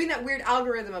I'm doing that weird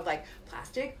algorithm of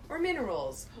plastic or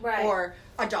minerals, right? Or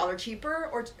 $1 cheaper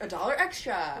or $1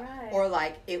 extra, right? Or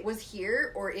it was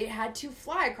here, or it had to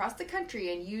fly across the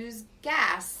country and use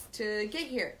gas to get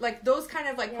here. Those kind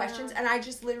of questions, and I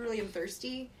just literally am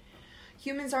thirsty.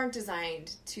 Humans aren't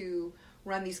designed to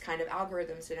run these kind of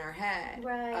algorithms in our head,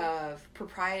 right? Of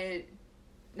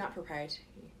not propriety.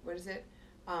 What is it?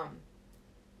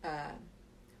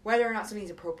 Whether or not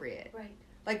something's appropriate.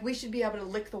 Right. We should be able to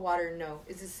lick the water and know,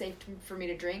 is this safe for me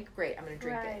to drink? Great, I'm going to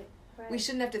drink it. Right. We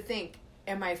shouldn't have to think,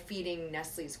 am I feeding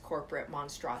Nestle's corporate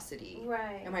monstrosity?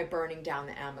 Right. Am I burning down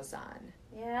the Amazon?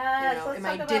 Yeah. Am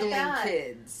I diddling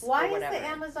kids? Why is the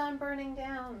Amazon burning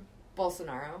down?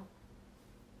 Bolsonaro.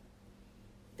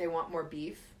 They want more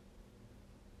beef.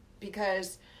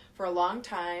 Because for a long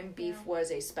time, beef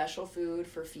was a special food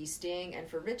for feasting and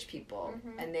for rich people.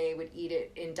 And they would eat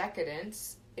it in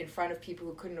decadence in front of people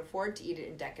who couldn't afford to eat it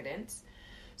in decadence.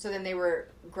 So then they were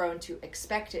grown to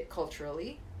expect it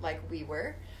culturally, like we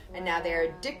were. And now they're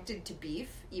addicted to beef,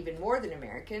 even more than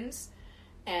Americans.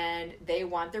 and they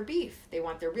want their beef. They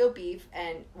want their real beef.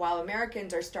 And while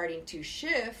Americans are starting to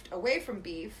shift away from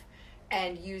beef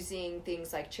and using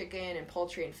things like chicken and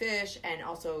poultry and fish, and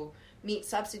also meat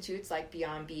substitutes like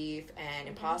Beyond Beef and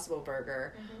Impossible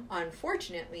Burger,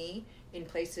 unfortunately, in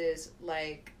places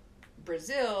like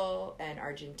Brazil and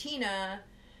Argentina,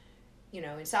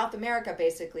 in South America,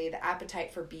 basically, the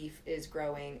appetite for beef is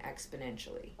growing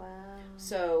exponentially. Wow.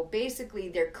 So basically,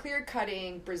 they're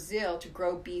clear-cutting Brazil to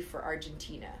grow beef for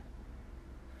Argentina,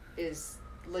 is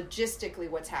logistically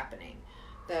what's happening.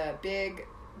 The big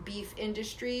beef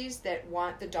industries that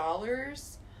want the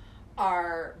dollars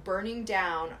are burning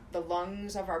down the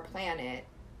lungs of our planet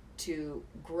to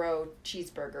grow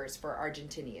cheeseburgers for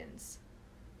Argentinians.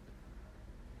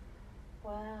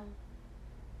 Wow.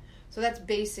 So that's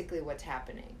basically what's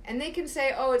happening. And they can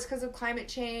say, oh, it's because of climate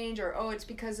change, or, oh, it's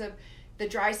because of the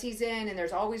dry season and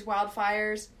there's always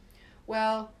wildfires.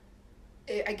 Well,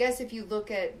 I guess if you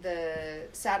look at the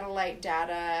satellite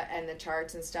data and the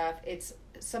charts and stuff, it's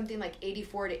something like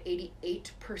 84 to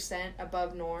 88%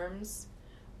 above norms.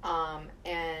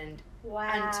 And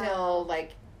until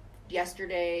like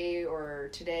yesterday or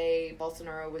today,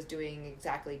 Bolsonaro was doing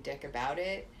exactly dick about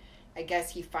it. I guess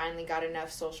he finally got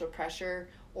enough social pressure,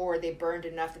 or they burned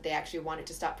enough that they actually wanted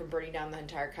to stop from burning down the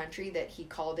entire country, that he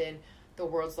called in the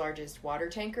world's largest water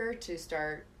tanker to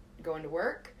start going to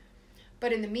work.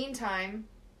 But in the meantime,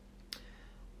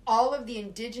 all of the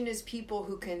indigenous people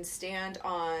who can stand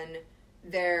on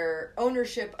their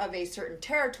ownership of a certain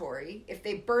territory, if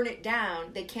they burn it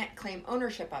down, they can't claim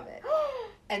ownership of it.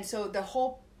 And so the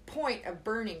whole point of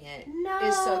burning it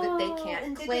is so that they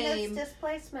can't claim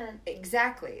displacement.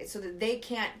 Exactly. So that they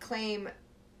can't claim,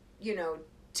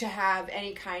 to have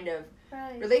any kind of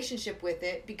relationship with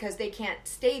it, because they can't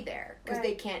stay there, because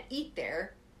they can't eat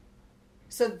there.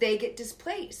 So they get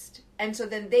displaced. And so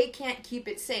then they can't keep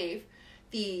it safe.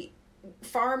 The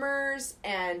farmers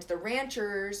and the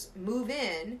ranchers move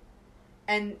in,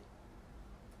 and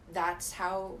that's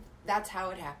how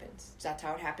it happens. That's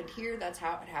how it happened here. That's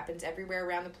how it happens everywhere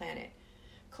around the planet.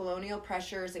 Colonial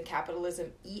pressures and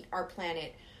capitalism eat our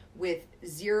planet with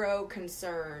zero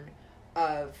concern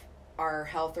of our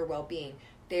health or well-being.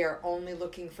 They are only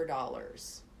looking for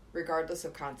dollars, regardless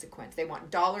of consequence. They want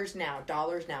dollars now,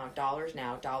 dollars now, dollars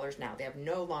now, dollars now. They have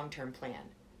no long-term plan.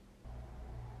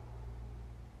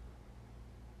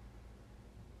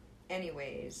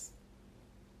 Anyways,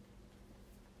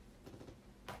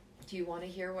 do you want to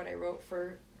hear what I wrote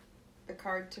for the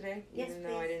card today? Yes, even though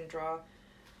please. I didn't draw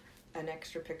an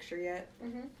extra picture yet.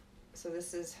 So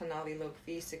this is Hanali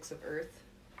Lokvi, 6 of Earth.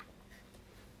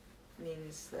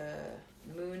 Means the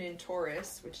moon in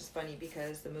Taurus, which is funny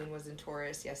because the moon was in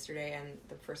Taurus yesterday and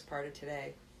the first part of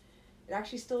today. It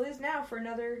actually still is now for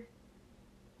another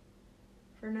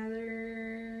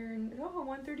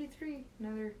 1:33,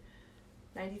 another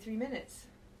 93 minutes.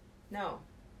 No,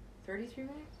 33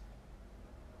 minutes?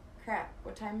 Crap,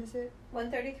 what time is it?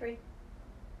 1:33.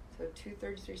 So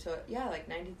 2:33, so yeah, like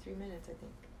 93 minutes, I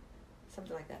think.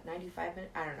 Something like that. 95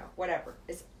 minutes? I don't know. Whatever.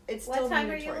 It's still What time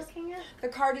moon are in you Taurus. looking at? The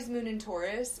card is moon in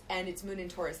Taurus, and it's moon in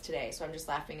Taurus today, so I'm just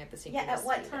laughing at the synchronicity. Yeah, at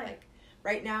what time? Like,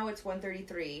 right now it's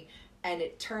 1:33, and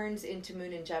it turns into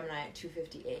moon in Gemini at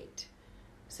 2:58.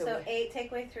 So 8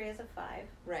 take away 3 is a 5.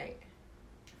 Right.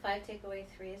 5 take away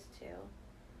 3 is 2.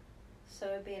 So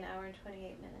it would be an hour and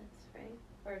 28 minutes, right?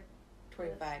 Or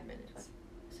 25 minutes,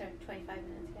 25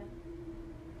 minutes, yeah.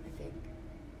 I think.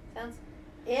 Sounds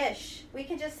ish. We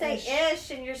can just say Ish.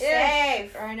 ish and you're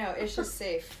safe. I know, ish is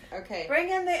safe. Okay. Bring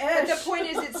in the ish. But the point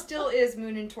is, it still is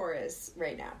moon in Taurus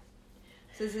right now.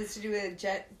 So this is to do with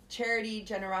charity,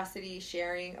 generosity,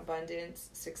 sharing, abundance,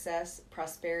 success,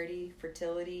 prosperity,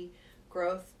 fertility,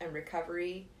 growth, and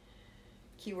recovery.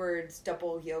 Keywords: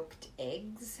 double-yolked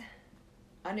eggs,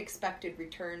 unexpected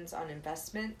returns on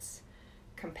investments,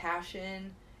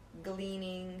 compassion,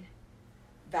 gleaning,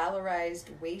 valorized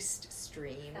waste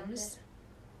streams,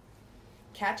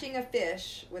 catching a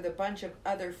fish with a bunch of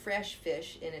other fresh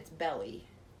fish in its belly.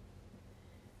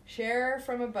 Share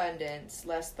from abundance,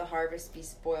 lest the harvest be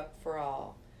spoilt for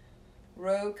all.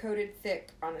 Roe coated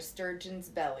thick on a sturgeon's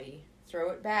belly.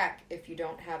 Throw it back if you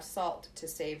don't have salt to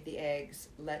save the eggs.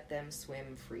 Let them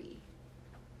swim free.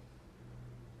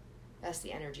 That's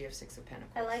the energy of 6 of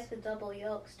Pentacles. I like the double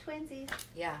yolks. Twinsies.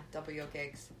 Yeah, double yolk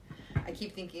eggs. I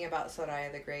keep thinking about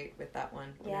Soraya the Great with that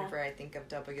one. Whenever I think of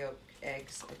double yolk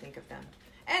eggs, I think of them.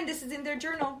 And this is in their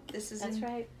journal. That's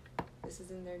right. This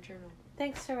is in their journal.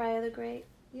 Thanks, Soraya the Great.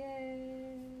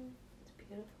 Yay. It's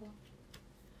beautiful.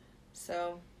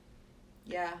 So,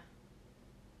 yeah.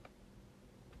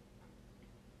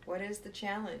 What is the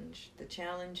challenge? The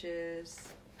challenge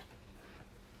is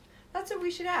That's what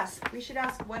we should ask. We should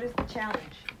ask, what is the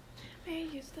challenge? May I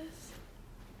use this?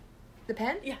 The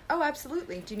pen? Yeah. Oh,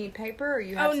 absolutely. Do you need paper or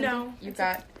you have something? No. You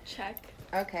got... Check.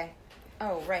 Okay.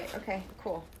 Oh, right. Okay,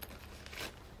 cool.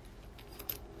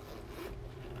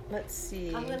 Let's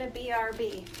see. I'm gonna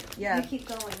BRB. Yeah. You keep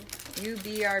going. You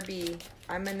BRB.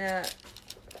 I'm gonna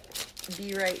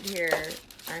be right here.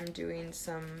 I'm doing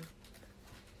some...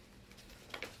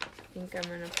 I think I'm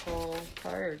gonna pull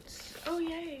cards. Oh,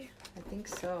 yay. I think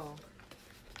so.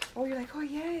 Oh, you're like, oh,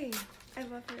 yay. I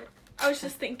love it. I was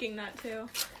just thinking that, too.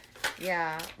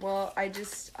 Yeah, well, I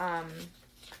just, I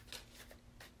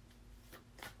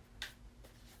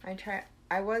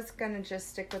was gonna just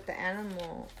stick with the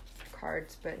animal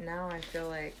cards, but now I feel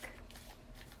like,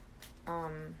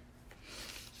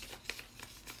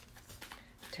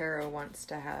 Tarot wants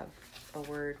to have a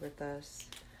word with us.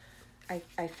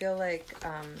 I feel like,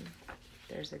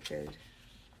 there's a good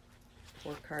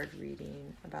 4-card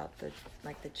reading about the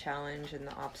challenge and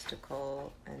the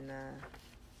obstacle and the...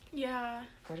 Yeah.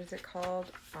 What is it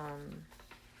called?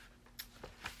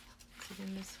 Is it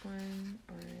in this one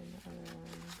or in the other one?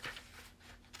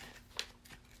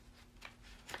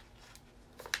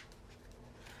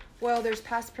 Well, there's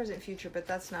past, present, future, but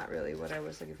that's not really what I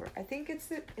was looking for. I think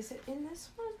is it in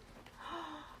this one?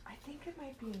 I think it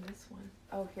might be in this one.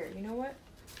 Oh, here, you know what?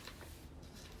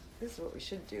 This is what we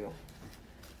should do.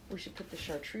 We should put the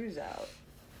chartreuse out.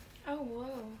 Oh,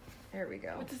 whoa. There we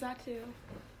go. What does that do?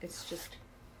 It's just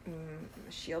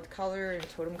shield color and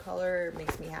totem color. It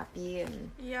makes me happy, and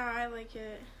Yeah, I like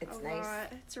it it's a nice.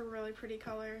 lot. It's a really pretty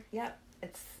color. Yep,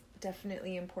 it's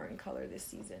definitely an important color this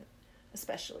season,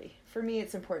 especially. For me,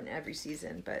 it's important every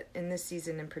season, but in this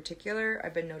season in particular,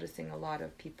 I've been noticing a lot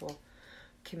of people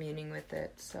communing with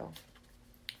it, so.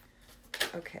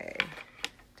 Okay,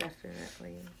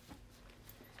 definitely.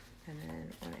 And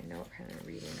then when I know what kind of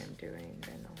reading I'm doing,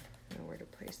 then I'll know where to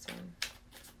place them.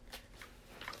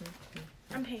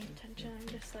 I'm paying attention. I'm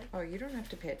just like... Oh, you don't have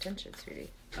to pay attention, sweetie.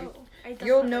 Oh, I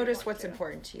You'll definitely notice want what's to.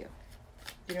 important to you.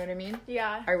 You know what I mean?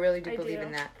 Yeah. I really do I believe do.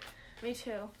 in that. Me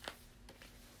too.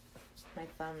 My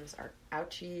thumbs are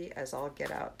ouchy as all get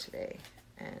out today,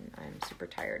 and I'm super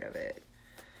tired of it.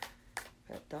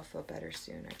 But they'll feel better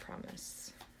soon, I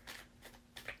promise.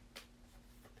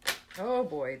 Oh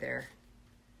boy, there.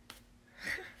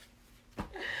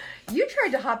 You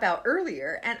tried to hop out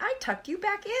earlier, and I tucked you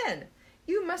back in.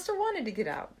 You must have wanted to get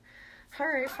out. All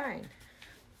right, fine.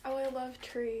 Oh, I love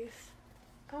trees.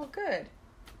 Oh, good.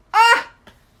 Ah!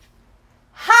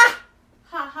 Ha!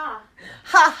 Ha ha.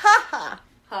 Ha ha ha!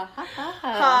 Ha ha ha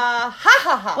ha. Ha ha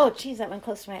ha ha! Oh, geez, that went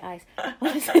close to my eyes.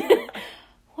 What is it?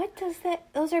 What does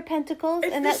that? Those are pentacles,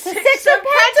 It's and the that's the Six 6 of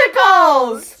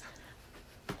Pentacles.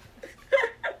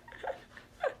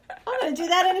 I'm gonna do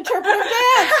that in interpretive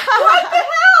dance. What the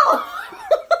hell?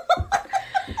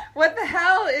 What the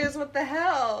hell is what the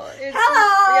hell? It's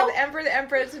Hello! We have the Emperor, the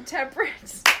Empress, and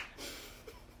Temperance.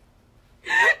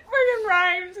 Friggin'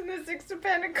 rhymes in the Six of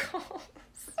Pentacles.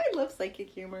 I love psychic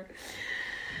humor.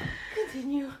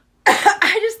 Continue.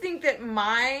 I just think that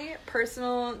my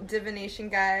personal divination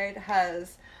guide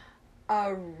has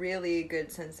a really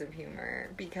good sense of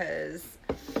humor because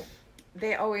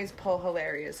they always pull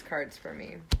hilarious cards for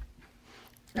me.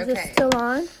 Is this still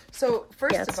on? So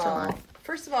first Yeah, it's still on. I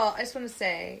just want to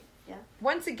say, Yeah.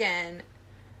 once again,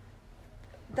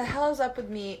 the hell's up with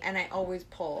me, and I always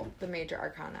pull the major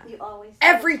arcana. You always.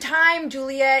 Every time,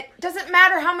 Juliette. Doesn't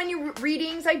matter how many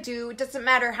readings I do. It doesn't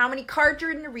matter how many cards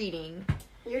are in the reading.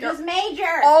 You're just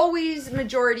major. Always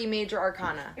majority major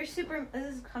arcana. You're super.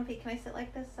 This is comfy. Can I sit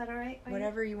like this? Is that all right?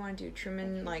 Whatever you want to do.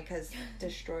 Truman has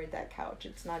destroyed that couch.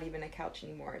 It's not even a couch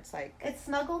anymore. It's like It's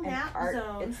snuggle an nap art.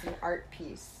 zone. It's an art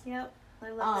piece. Yep.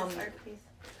 I love this art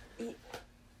piece.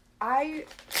 I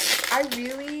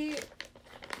really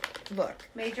look.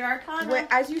 Major arcana.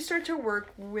 As you start to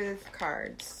work with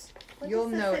cards, you'll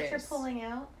What is this notice that you're pulling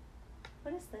out?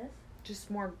 What is this? just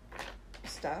more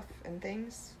stuff and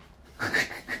things.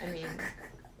 I mean,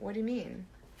 what do you mean?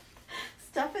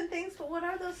 Stuff and things? But what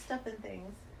are those stuff and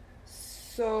things?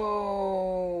 So,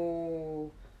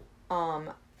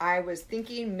 I was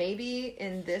thinking maybe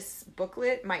in this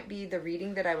booklet might be the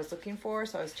reading that I was looking for,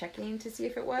 so I was checking to see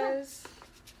if it was.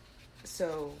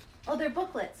 So... Oh, they're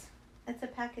booklets. It's a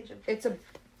package of booklets.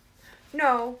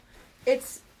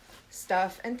 It's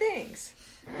stuff and things.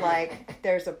 Like,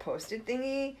 there's a post-it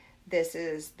thingy. This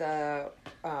is the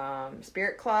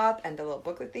spirit cloth and the little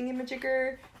booklet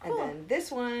thingy-majigger. And then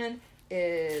this one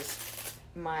is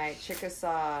my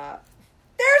Chickasaw.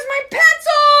 There's my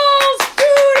pencils! Dude,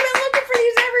 I've been looking for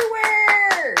these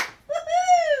everywhere!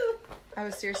 Woohoo! I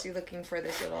was seriously looking for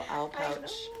this little owl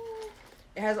pouch.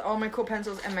 It has all my cool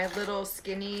pencils and my little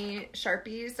skinny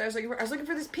Sharpies that I was looking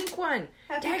for this pink one.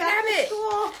 Have Dang you got to it.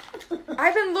 school?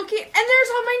 I've been looking, and there's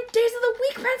all my Days of the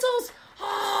Week pencils.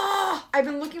 Oh, I've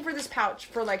been looking for this pouch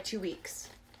for like 2 weeks.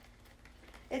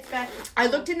 It's back. I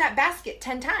looked in that basket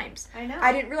 10 times. I know.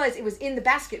 I didn't realize it was in the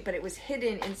basket, but it was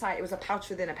hidden inside. It was a pouch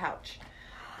within a pouch.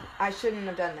 I shouldn't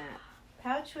have done that.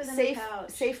 Pouch within Safe, a pouch.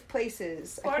 safe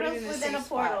places. I put Portals it in a within safe a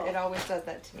portal. spot. It always does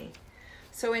that to me.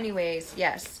 So anyways,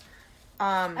 yes.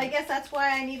 I guess that's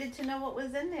why I needed to know what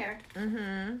was in there.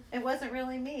 Mm-hmm. It wasn't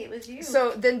really me. It was you.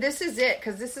 So then this is it,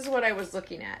 because this is what I was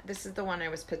looking at. This is the one I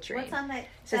was picturing. What's on that? It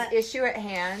says issue at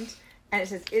hand, and it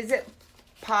says,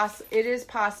 it is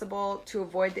possible to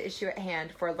avoid the issue at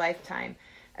hand for a lifetime.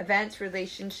 Events,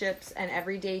 relationships, and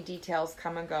everyday details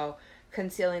come and go,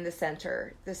 concealing the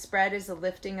center. The spread is a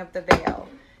lifting of the veil.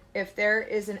 If there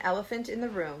is an elephant in the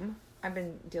room, I've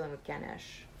been dealing with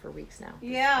Ganesh for weeks now.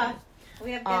 Yeah.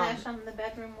 We have Ganesh on the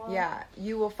bedroom wall. Yeah,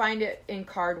 you will find it in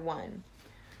card 1.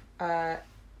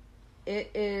 It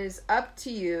is up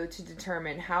to you to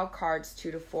determine how cards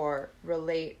 2 to 4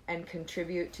 relate and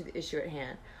contribute to the issue at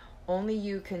hand. Only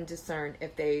you can discern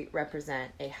if they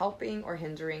represent a helping or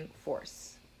hindering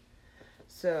force.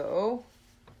 So,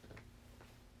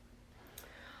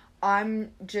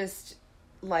 I'm just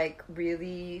like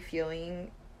really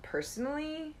feeling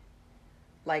personally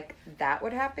like that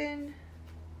would happen.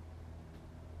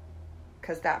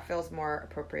 Because that feels more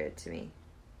appropriate to me.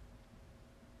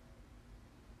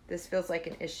 This feels like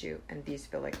an issue, and these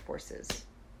feel like forces.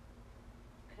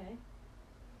 Okay.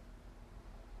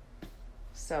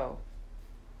 So.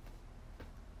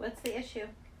 What's the issue?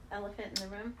 Elephant in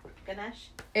the room? Ganesh?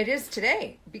 It is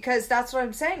today. Because that's what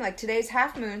I'm saying. Like, today's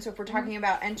half moon, so if we're talking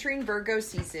about entering Virgo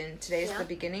season, today's the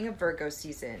beginning of Virgo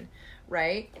season,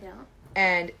 right? Yeah.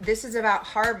 And this is about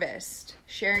harvest,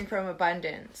 sharing from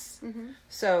abundance. Mm-hmm.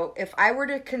 So if I were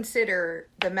to consider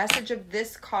the message of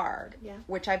this card,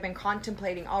 which I've been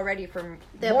contemplating already for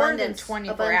more than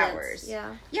 24 hours.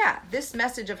 Yeah. Yeah, this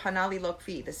message of Hanali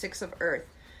Lokfi, the 6 of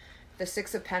Earth, the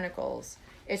 6 of Pentacles,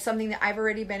 is something that I've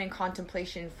already been in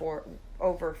contemplation for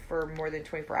more than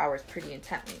 24 hours pretty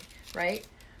intently, right?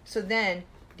 So then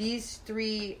these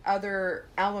 3 other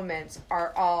elements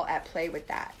are all at play with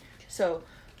that. So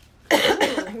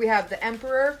we have the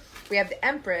Emperor, we have the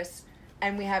Empress,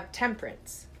 and we have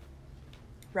Temperance,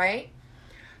 right?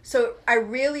 So I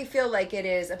really feel like it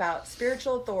is about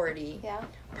spiritual authority,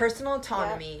 personal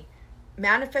autonomy,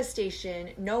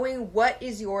 manifestation, knowing what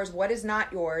is yours, what is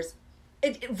not yours.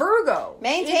 Virgo.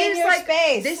 Maintain your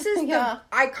space. This is the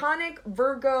iconic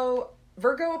Virgo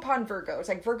upon Virgo. It's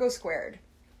like Virgo squared.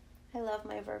 I love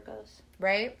my Virgos.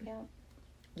 Right? Yeah.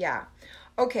 Yeah.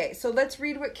 Okay, so let's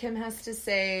read what Kim has to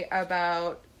say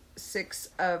about 6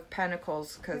 of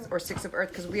Pentacles, or 6 of Earth,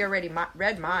 because we already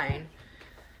read mine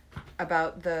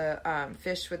about the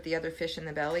fish with the other fish in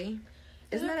the belly.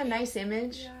 Isn't that a nice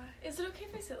image? Yeah. Is it okay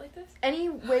if I sit like this? Any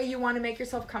way you want to make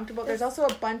yourself comfortable. There's also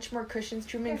a bunch more cushions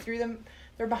trimming through them.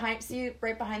 They're behind, see,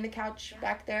 right behind the couch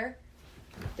back there?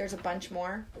 There's a bunch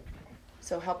more.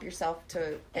 So help yourself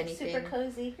to anything. It's super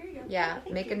cozy. Here you go. Yeah,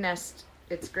 Thank make you. a nest.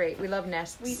 It's great. We love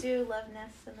nests. We do love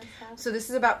nests in this house. So this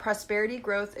is about prosperity,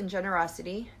 growth, and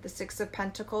generosity. The 6 of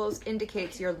Pentacles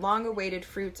indicates your long-awaited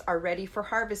fruits are ready for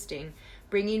harvesting,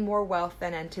 bringing more wealth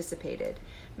than anticipated.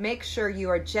 Make sure you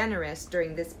are generous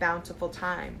during this bountiful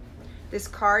time. This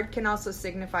card can also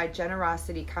signify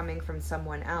generosity coming from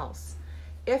someone else.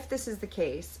 If this is the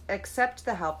case, accept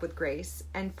the help with grace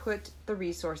and put the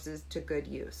resources to good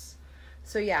use.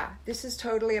 So yeah, this is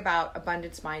totally about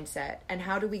abundance mindset, and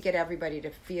how do we get everybody to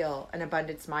feel an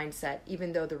abundance mindset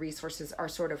even though the resources are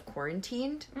sort of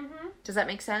quarantined? Mm-hmm. Does that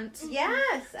make sense?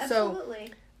 Yes, absolutely.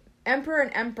 So, Emperor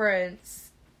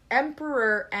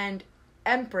and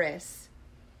Empress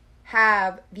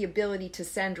have the ability to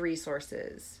send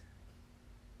resources.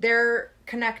 They're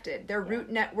connected. Their root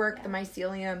network, the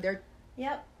mycelium, they're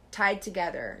tied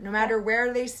together. No matter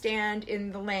where they stand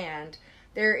in the land,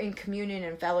 they're in communion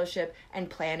and fellowship and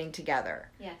planning together.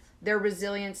 Yes. Their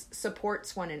resilience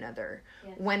supports one another.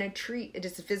 Yes. When a tree, it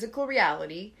is a physical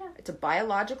reality, it's a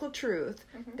biological truth,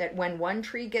 that when one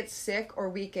tree gets sick or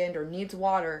weakened or needs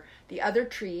water, the other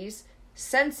trees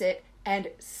sense it and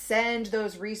send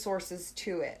those resources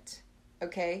to it.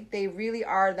 Okay? They really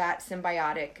are that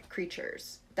symbiotic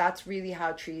creatures. That's really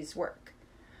how trees work.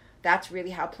 That's really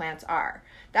how plants are.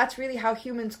 That's really how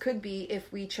humans could be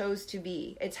if we chose to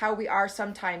be. It's how we are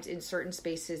sometimes in certain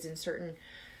spaces, in certain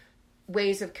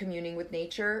ways of communing with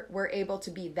nature. We're able to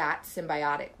be that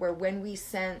symbiotic, where when we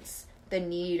sense the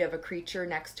need of a creature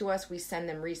next to us, we send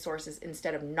them resources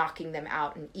instead of knocking them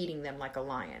out and eating them like a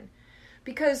lion.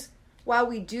 Because while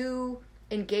we do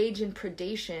engage in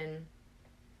predation,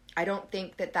 I don't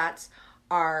think that that's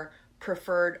our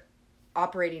preferred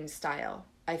operating style.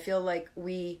 I feel like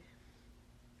we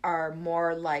are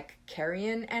more like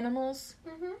carrion animals.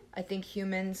 Mm-hmm. I think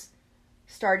humans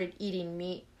started eating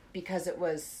meat because it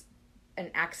was an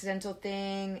accidental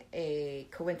thing, a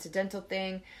coincidental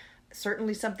thing,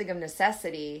 certainly something of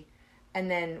necessity. And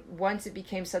then once it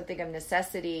became something of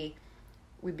necessity,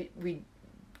 we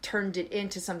turned it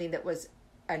into something that was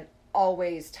an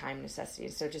always time necessity.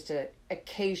 So just an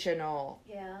occasional,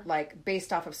 like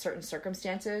based off of certain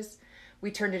circumstances,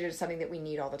 we turned it into something that we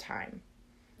need all the time.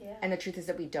 Yeah. And the truth is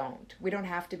that we don't. We don't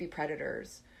have to be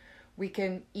predators. We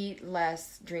can eat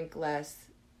less, drink less,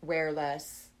 wear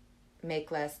less, make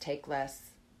less, take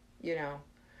less, you know.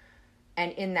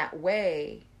 And in that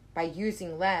way, by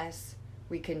using less,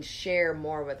 we can share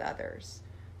more with others.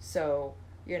 So,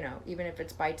 you know, even if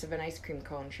it's bites of an ice cream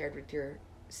cone shared with your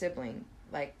sibling,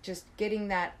 like just getting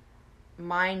that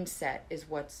mindset is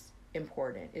what's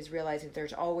important, is realizing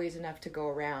there's always enough to go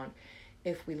around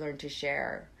if we learn to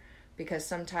share. Because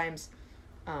sometimes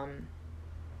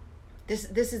this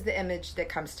is the image that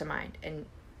comes to mind, and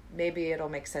maybe it'll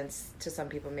make sense to some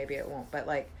people, maybe it won't. But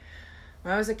like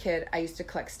when I was a kid, I used to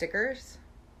collect stickers.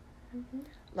 Mm-hmm.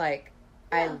 Like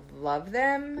I love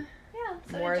them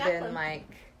more than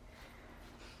like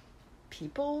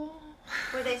people.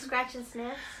 Were they scratch and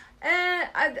sniffs?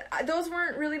 Those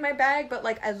weren't really my bag, but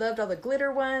like I loved all the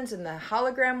glitter ones and the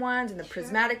hologram ones and the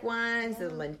prismatic ones, the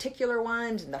lenticular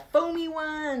ones and the foamy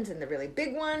ones and the really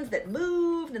big ones that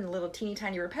moved and the little teeny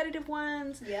tiny repetitive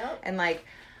ones. Yep. And like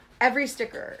every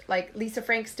sticker, like Lisa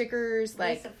Frank stickers,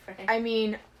 like I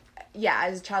mean, yeah,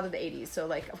 as a child of the 80s, so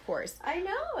like of course. I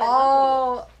know.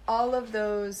 All of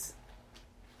those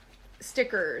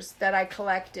stickers that I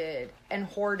collected and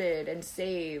hoarded and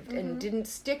saved and didn't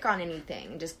stick on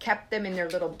anything, just kept them in their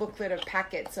little booklet of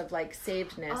packets of like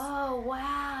savedness. Oh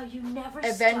wow, you never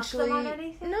eventually stuck them on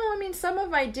anything? No, I mean some of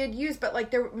them I did use, but like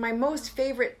they're my most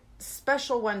favorite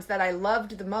special ones that I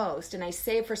loved the most and I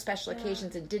saved for special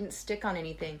occasions and didn't stick on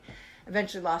anything,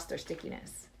 eventually lost their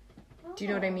stickiness. Do you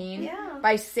know what I mean? Yeah.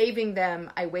 By saving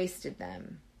them, I wasted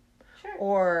them. Sure.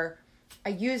 Or I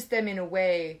used them in a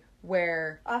way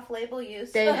where off-label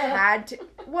use. They had to,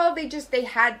 well,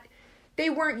 they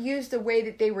weren't used the way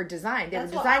that they were designed. They were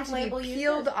designed to be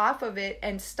peeled off of it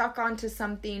and stuck onto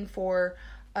something for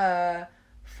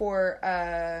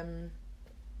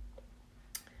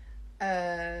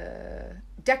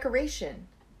decoration,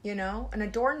 you know, an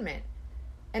adornment.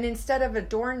 And instead of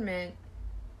adornment,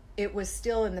 it was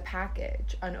still in the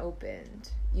package, unopened,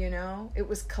 you know? It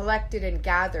was collected and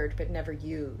gathered, but never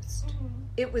used. Mm-hmm.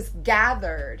 It was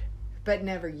gathered, but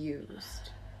never used.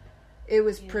 It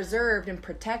was preserved and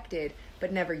protected,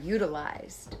 but never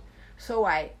utilized. So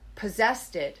I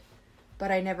possessed it,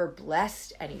 but I never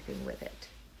blessed anything with it.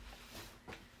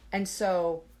 And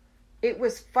so it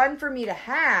was fun for me to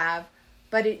have,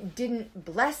 but it didn't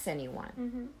bless anyone.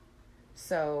 Mm-hmm.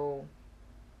 So,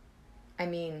 I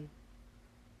mean...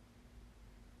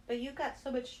 But you got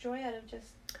so much joy out of just...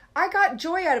 I got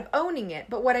joy out of owning it,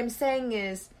 but what I'm saying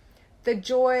is the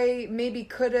joy maybe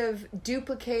could have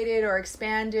duplicated or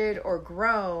expanded or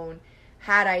grown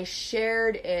had I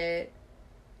shared it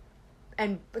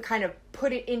and kind of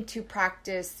put it into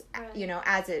practice, you know,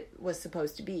 as it was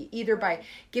supposed to be. Either by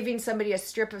giving somebody a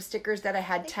strip of stickers that I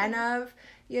had 10 of,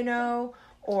 you know,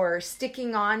 or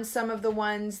sticking on some of the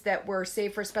ones that were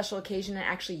saved for a special occasion and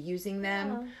actually using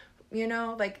them, you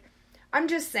know, like... I'm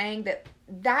just saying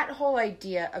that whole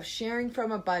idea of sharing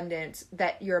from abundance,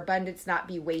 that your abundance not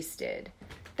be wasted,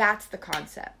 that's the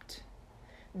concept.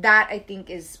 That, I think,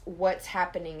 is what's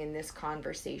happening in this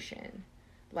conversation.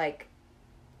 Like,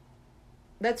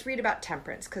 let's read about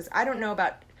temperance, because I don't know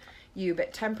about you,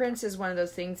 but temperance is one of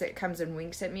those things that comes and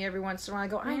winks at me every once in a while. I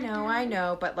go, I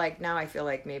know, but like now I feel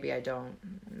like maybe I don't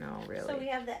know really. So we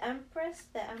have the Empress,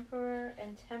 the Emperor,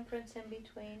 and temperance in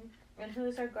between. And who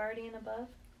is our guardian above?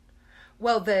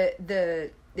 Well,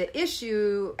 the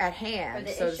issue at hand,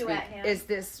 so to speak, is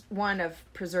this one of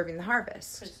preserving the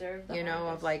harvest. Preserve the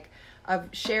harvest. Of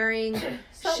sharing,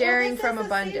 so, sharing from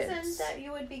abundance. abundance. This is the season that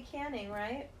you would be canning,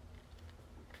 right?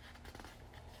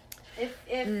 If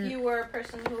you were a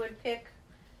person who would pick,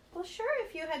 well, sure,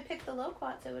 if you had picked the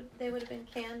loquats, they would have been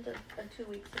canned 2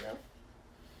 weeks ago.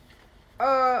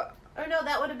 Or no,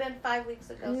 that would have been 5 weeks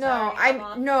ago.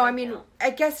 I mean, I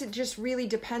guess it just really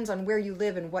depends on where you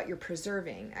live and what you're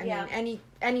preserving. I mean,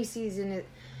 any season,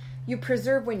 you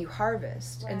preserve when you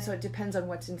harvest, and so it depends on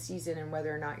what's in season and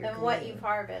whether or not you're. And what you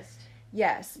harvest.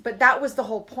 Yes, but that was the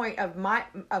whole point of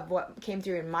what came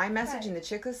through in my message, in the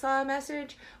Chickasaw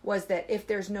message, was that if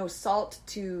there's no salt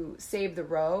to save the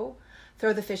roe,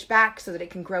 throw the fish back so that it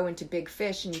can grow into big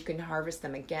fish and you can harvest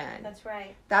them again. That's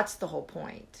right. That's the whole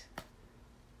point.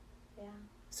 Yeah.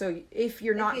 So if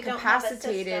you're not capacitated, don't have a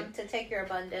system to take your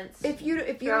abundance, if you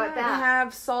don't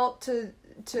have salt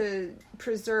to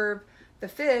preserve the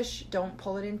fish, don't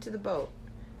pull it into the boat.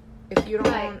 If you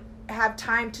don't have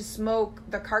time to smoke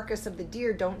the carcass of the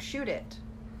deer, don't shoot it.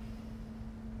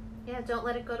 Yeah, don't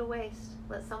let it go to waste.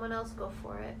 Let someone else go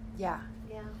for it. Yeah.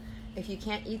 Yeah. If you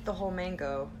can't eat the whole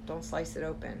mango, don't slice it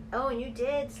open. Oh, and you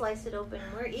did slice it open.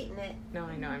 We're eating it. No,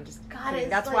 I know. I'm just kidding.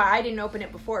 That's why I didn't open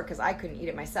it before, because I couldn't eat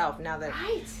it myself. Now that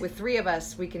with 3 of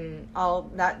us, we can all...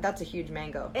 That's a huge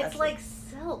mango. It's like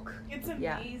silk. It's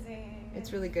amazing. Yeah.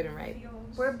 It's really good and ripe.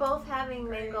 We're both having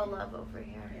mango love over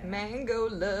here. Yeah. Mango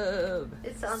love.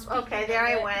 It sounds... Okay, there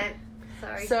I went.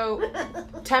 Sorry. So,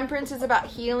 temperance is about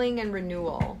healing and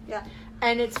renewal. Yeah.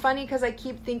 And it's funny because I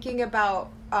keep thinking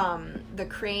about the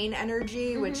crane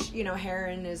energy, which,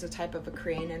 heron is a type of a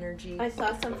crane energy. I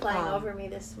saw some flying over me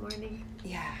this morning.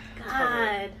 Yeah.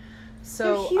 God.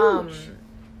 So, they're huge.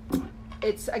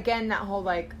 It's, again, that whole,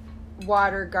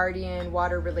 water guardian,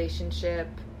 water relationship,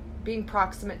 being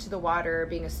proximate to the water,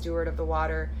 being a steward of the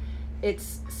water.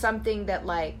 It's something that,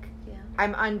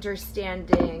 I'm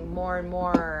understanding more and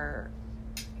more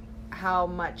how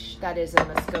much that is a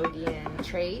Muskogean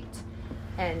trait.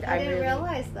 And I didn't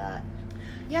realize that.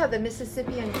 Yeah, the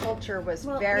Mississippian culture was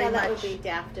very that much would be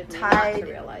daft of me not to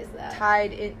realize that.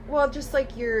 Tied in, just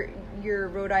like your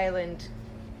Rhode Island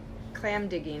clam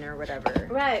digging or whatever.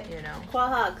 Right.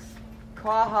 Quahogs.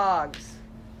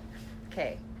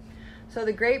 Okay. So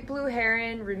the great blue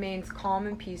heron remains calm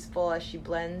and peaceful as she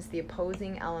blends the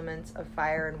opposing elements of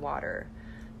fire and water.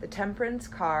 The temperance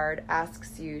card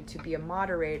asks you to be a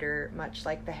moderator, much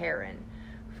like the heron.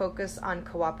 Focus on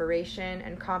cooperation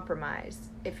and compromise.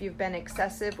 If you've been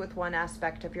excessive with one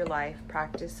aspect of your life,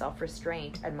 practice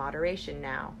self-restraint and moderation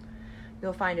now.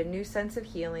 You'll find a new sense of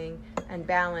healing and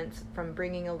balance from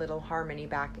bringing a little harmony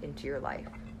back into your life.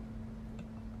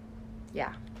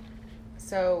 Yeah.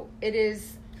 So it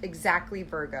is exactly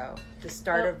Virgo, the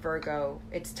start of Virgo.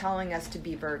 It's telling us to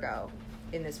be Virgo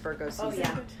in this Virgo season. Oh,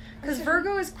 yeah. Because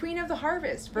Virgo is queen of the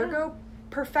harvest. Virgo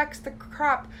perfects the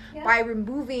crop by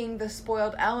removing the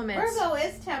spoiled elements. Virgo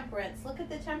is temperance. Look at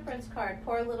the temperance card.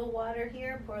 Pour a little water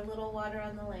here, pour a little water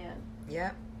on the land.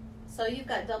 Yep. So you've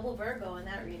got double Virgo in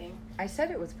that reading. I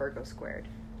said it was Virgo squared.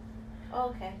 Oh,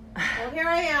 okay. Well, here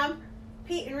I am.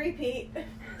 Pete and repeat.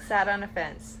 Sat on a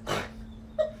fence.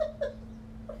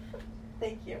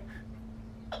 Thank you.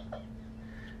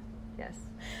 Yes.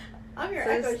 I'm your So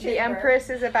echo chamber. the Empress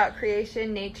is about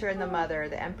creation, nature, and the mother.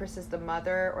 The Empress is the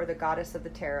mother or the goddess of the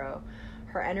tarot.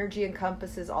 Her energy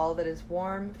encompasses all that is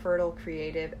warm, fertile,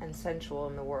 creative, and sensual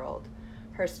in the world.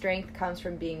 Her strength comes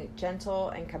from being gentle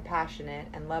and compassionate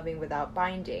and loving without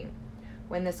binding.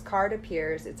 When this card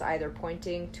appears, it's either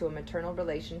pointing to a maternal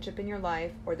relationship in your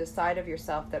life or the side of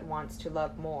yourself that wants to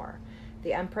love more.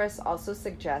 The Empress also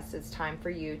suggests it's time for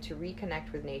you to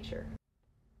reconnect with nature.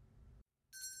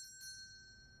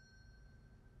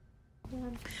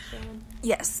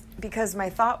 Yes, because my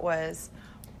thought was,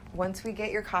 once we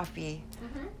get your coffee,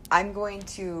 I'm going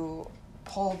to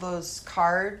pull those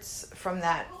cards from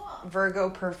that Virgo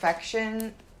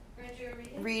Perfection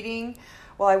reading.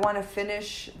 Well, I want to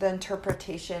finish the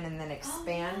interpretation and then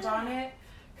expand on it,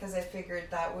 because I figured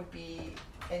that would be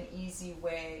an easy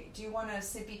way. Do you want a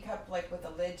sippy cup with a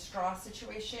lid straw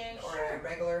situation or a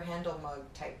regular handle mug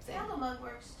type thing? Handle mug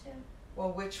works too.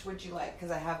 Well, which would you like?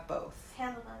 Because I have both.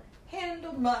 Handle mug.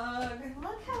 Handle mug.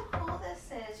 Look how cool this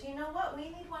is. You know what? We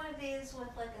need one of these with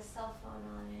a cell phone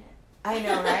on it. I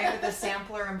know, right? With the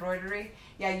sampler embroidery.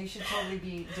 Yeah, you should totally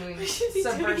be doing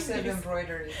subversive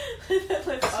embroidery.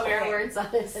 Swear words on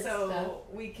it. So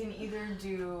we can either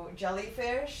do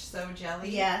jellyfish, so jelly.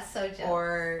 Yeah, so jelly.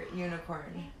 Or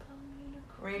unicorn.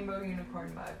 Rainbow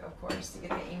unicorn mug, of course. You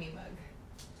get the Amy mug.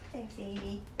 Thanks,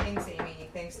 Amy. Thanks, Amy.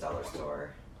 Thanks, Dollar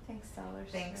Store. Thanks, Dollar Store.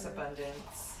 Thanks,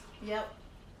 Abundance. Yep.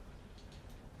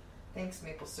 Thanks,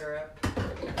 maple syrup.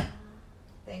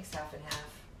 Thanks, half and half.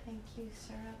 Thank you,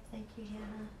 syrup. Thank you,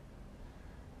 Hannah.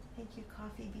 Thank you,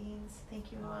 coffee beans.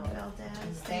 Thank you, Mom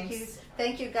Valdez.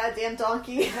 Thank you, goddamn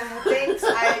donkey. Thanks,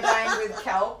 iodine with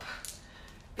kelp.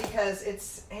 Because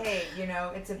it's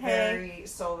a very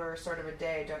solar sort of a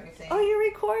day, don't you think? Oh, you're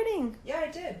recording. Yeah,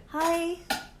 I did. Hi.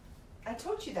 I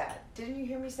told you that. Didn't you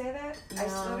hear me say that? No.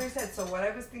 I literally said, so what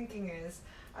I was thinking is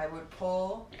I would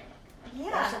pull a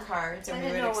bunch of cards and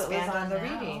we would expand on the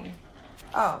reading.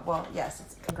 Oh, well, yes.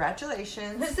 It's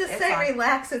congratulations. Does this It's say on.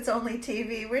 relax, it's only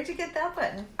TV? Where'd you get that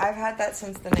button? I've had that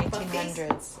since the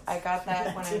 1900s. I got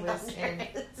that when I was in...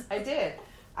 I did.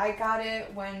 I got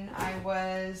it when I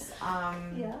was...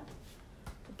 Yeah.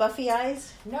 Buffy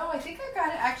eyes? No, I think I got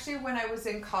it actually when I was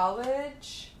in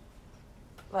college.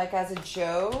 Like as a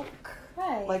joke.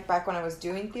 Right. Like back when I was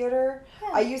doing theater.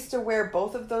 Yeah. I used to wear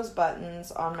both of those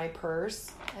buttons on my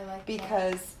purse. I like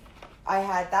because I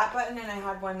had that button and I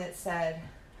had one that said,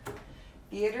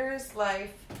 theater is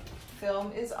life,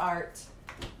 film is art,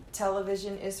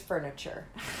 television is furniture.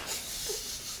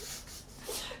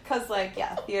 Because, like,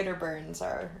 yeah, theater burns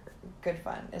are good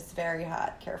fun. It's very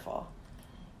hot. Careful.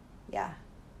 Yeah.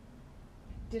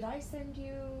 Did I send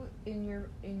you in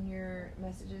your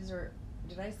messages, or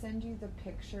did I send you the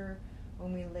picture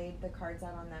when we laid the cards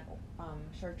out on that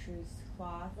chartreuse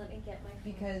cloth? Let me get my phone.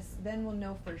 Because then we'll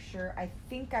know for sure. I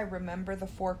think I remember the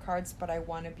 4 cards, but I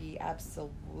want to be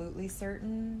absolutely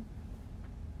certain,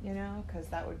 you know, because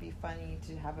that would be funny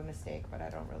to have a mistake, but I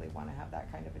don't really want to have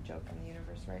that kind of a joke in the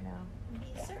universe right now.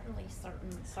 Certainly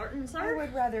certain. I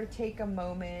would rather take a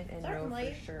moment and know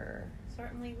Certainly. for sure.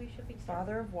 Certainly we should be certain.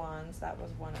 Father of Wands, that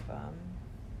was one of them.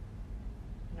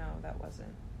 No, that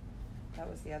wasn't. That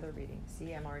was the other reading.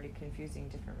 See, I'm already confusing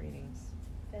different readings.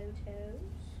 Photos.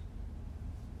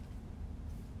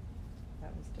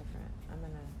 That was different. I'm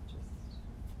going to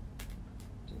just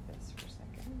do this for a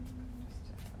second.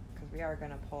 Because we are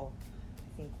going to pull,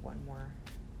 I think, one more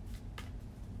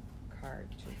card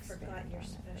to I expand forgot your on it,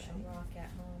 special right? rock at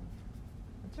home.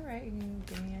 That's all right. You can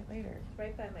give me it later.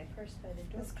 Right by my purse by the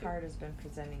door. This card has been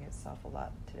presenting itself a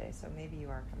lot today, so maybe you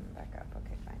are coming back up.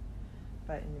 Okay, fine.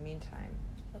 But in the meantime...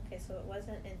 Okay, so it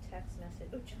wasn't in text message.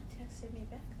 Oh, John texted me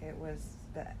back. It was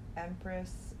the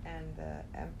Empress and the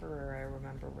Emperor, I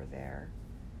remember, were there.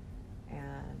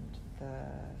 And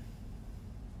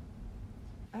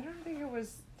I don't think it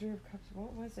was 3 of Cups.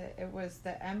 What was it? It was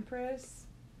the Empress,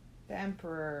 the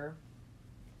Emperor,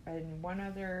 and one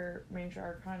other Major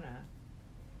Arcana.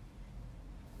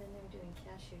 Then they're doing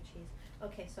cashew cheese.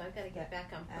 Okay, so I've got to get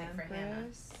back on point for Hannah.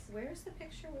 Empress. Where's the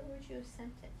picture? Where would you have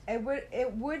sent it?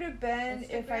 It would have been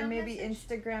if I Instagram maybe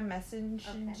message?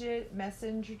 Instagram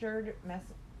messengered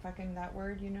fucking that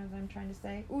word, you know what I'm trying to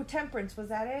say? Ooh, Temperance, was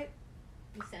that it?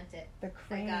 You sent it. The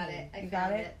crane. I got it. I you found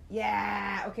got it.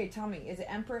 Yeah. Okay, tell me. Is it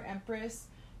Emperor, Empress,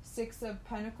 6 of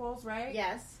Pentacles, right?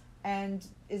 Yes, And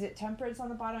is it Temperance on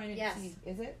the bottom? I didn't Yes. see.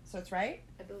 Is it? So it's right?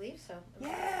 I believe so.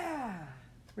 Yeah.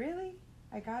 Really?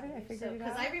 I got it? I figured it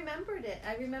out? Because I remembered it.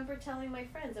 I remember telling my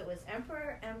friends it was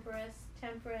Emperor, Empress,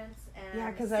 Temperance, and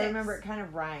Yeah, because I 6. remember it kind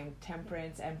of rhymed.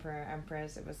 Temperance, Emperor,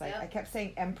 Empress. It was like, Yep. I kept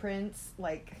saying Emprance,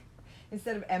 like,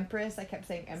 instead of Empress, I kept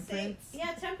saying Emprance.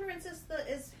 Yeah, Temperance is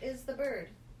the bird.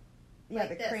 Yeah, like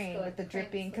the this, crane going with the crane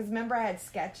dripping. sleep. Because remember I had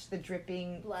sketched the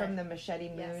dripping Blood. from the machete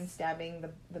moon Yes. stabbing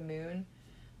the moon?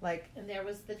 Like, And there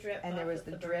was the drip. and there off was of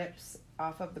the bird. drips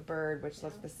off of the bird, which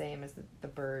looks Yeah. the same as the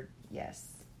bird.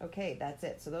 Yes. Okay, that's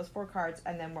it. So those 4 cards,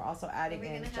 and then we're also Are adding we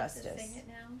in gonna have justice. to sing it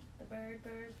now? The bird,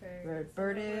 bird, bird.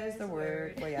 Bird is the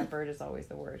word. Well, yeah, bird is always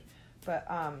the word. But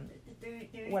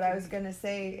what I was gonna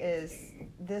say is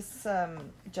this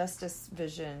justice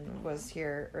vision was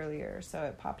here earlier, so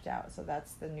it popped out. So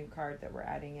that's the new card that we're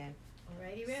adding in.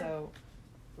 Alrighty, Rim. So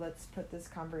let's put this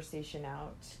conversation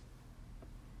out.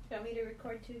 Do you want me to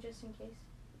record too, just in case?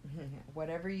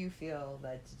 Whatever you feel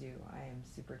led to do, I am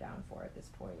super down for at this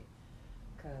point.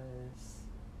 Because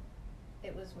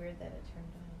It was weird that it turned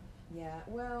on. yeah,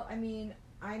 well, I mean,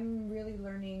 I'm really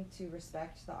learning to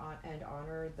respect and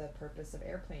honor the purpose of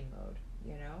airplane mode,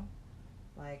 you know?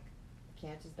 Like,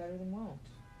 can't is better than won't,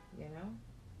 you know?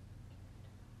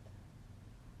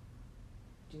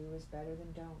 Do is better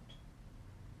than don't.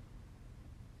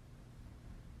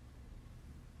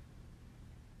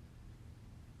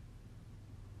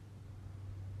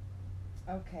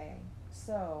 Okay,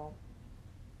 so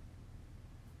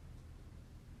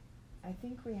I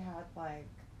think we had like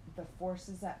the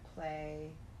forces at play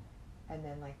and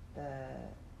then like the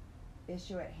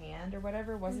issue at hand or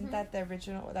whatever. Wasn't Mhm. that the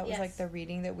original? That was like Yes. the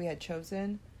reading that we had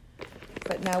chosen.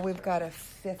 But now we've got a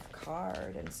 5th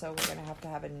card, and so we're going to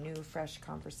have a new, fresh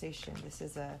conversation. This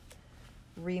is a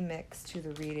remix to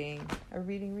the reading. A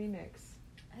reading remix.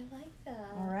 I like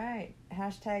that. All right.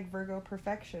 Hashtag Virgo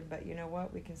perfection, but you know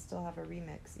what? We can still have a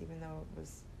remix, even though it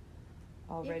was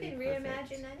already You can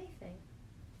perfect. reimagine anything.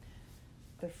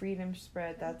 The Freedom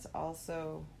Spread, that's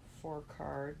also 4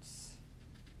 cards.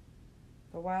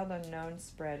 The Wild Unknown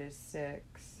Spread is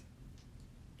 6.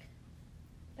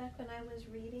 Back when I was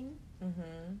reading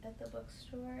Mm-hmm. at the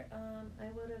bookstore, I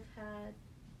would have had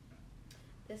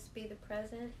this be the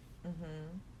present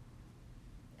Mm-hmm.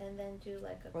 and then do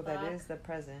like a Well, clock. that is the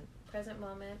present. Present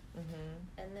moment.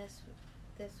 Mm-hmm. And this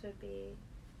would be...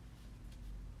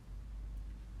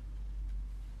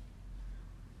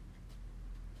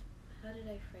 How did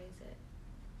I phrase it?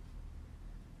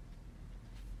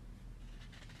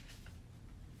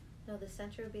 No, the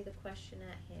center would be the question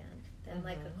at hand. Then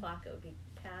like a clock, it would be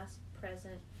past,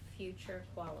 present, future,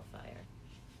 qualifier.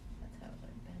 That's how it would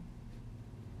have been.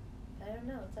 I don't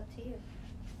know. It's up to you.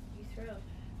 You throw.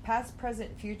 Past,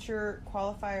 present, future,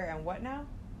 qualifier, and what now?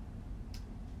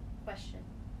 Question.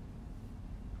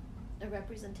 A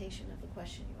representation of the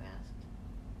question you asked.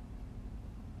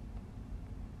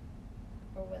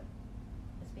 Or what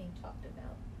is being talked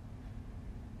about.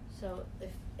 So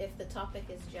if the topic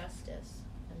is justice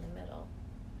in the middle,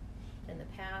 then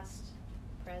the past,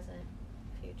 present,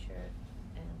 future,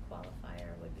 and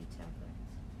qualifier would be temperance.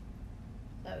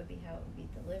 That would be how it would be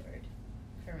delivered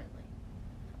currently.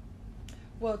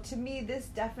 Well, to me, this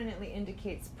definitely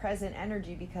indicates present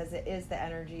energy because it is the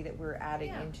energy that we're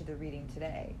adding into the reading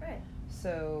today. Right.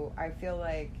 So I feel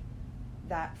like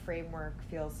that framework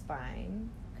feels fine.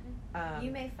 Okay.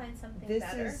 You may find something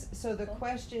better. So the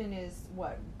question is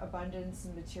what? Abundance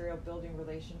and material building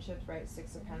relationships, right?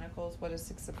 Six of Pentacles. What is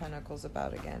Six of Pentacles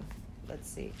about again? Let's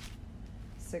see.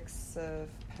 Six of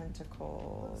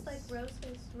Pentacles. Looks like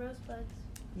rosebuds.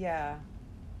 Yeah.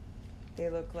 They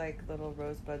look like little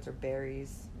rosebuds or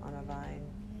berries on a vine.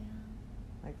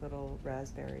 Yeah. Like little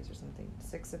raspberries or something.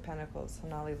 Six of Pentacles,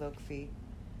 Hanali Lokfi.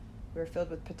 We're filled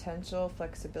with potential,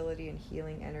 flexibility, and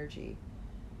healing energy.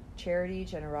 Charity,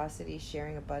 generosity,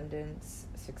 sharing abundance,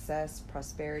 success,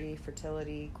 prosperity,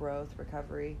 fertility, growth,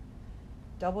 recovery.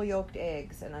 Double yolked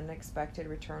eggs, an unexpected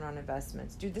return on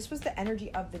investments. Dude, this was the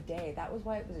energy of the day. That was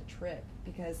why it was a trip.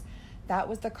 Because that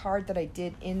was the card that I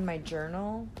did in my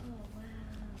journal. Oh, wow.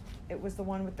 It was the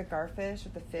one with the garfish,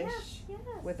 with the fish, yes.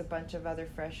 with a bunch of other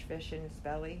fresh fish in its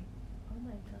belly. Oh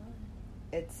my God.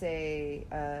 It's a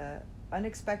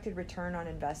unexpected return on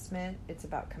investment. It's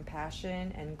about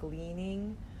compassion and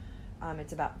gleaning.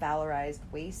 It's about valorized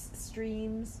waste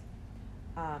streams.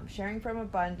 Sharing from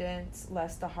abundance,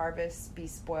 lest the harvest be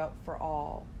spoilt for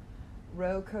all.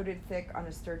 Roe coated thick on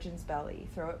a sturgeon's belly.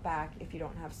 Throw it back if you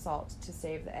don't have salt to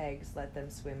save the eggs. Let them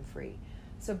swim free.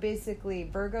 So basically,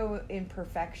 Virgo in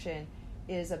perfection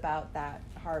is about that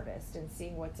harvest and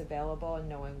seeing what's available and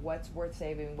knowing what's worth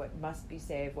saving, what must be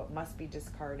saved, what must be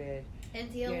discarded.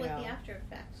 And deal with the after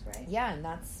effects, right? Yeah,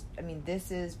 and this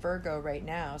is Virgo right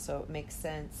now, so it makes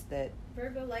sense that...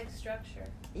 Virgo likes structure.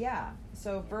 Yeah,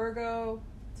 so Virgo...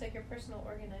 It's like your personal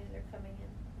organizer coming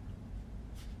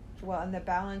in. Well, and the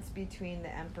balance between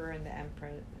the Emperor and the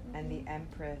Empress, and the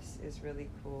Empress is really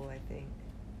cool, I think.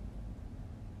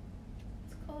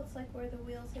 It's cool. It's like where the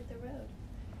wheels hit the road.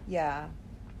 Yeah.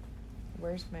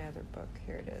 Where's my other book?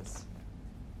 Here it is.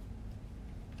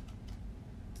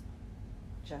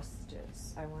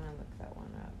 Justice. I want to look that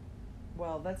one up.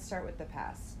 Well, let's start with the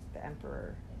past, the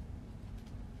Emperor.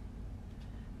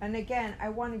 And again, I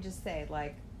want to just say,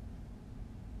 like,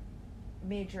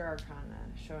 major arcana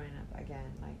showing up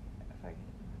again, like, if I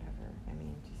whatever. I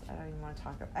mean, just, I don't even want to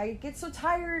talk about. I get so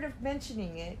tired of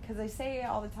mentioning it because I say it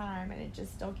all the time and it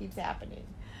just still keeps happening.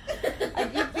 I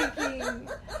keep thinking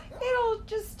it'll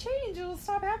just change. It'll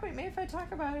stop happening. Maybe if I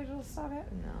talk about it, it'll stop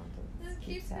happening. No, It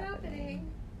keeps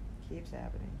happening. Keeps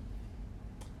happening.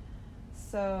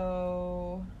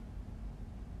 So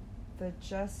the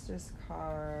Justice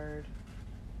card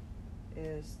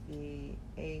is the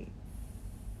 8th.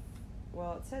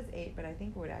 Well, it says 8, but I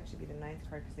think it would actually be the 9th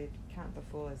card because they count the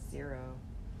Fool as 0.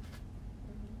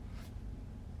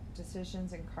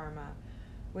 Decisions and karma.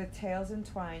 With tails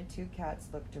entwined, 2 cats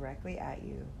look directly at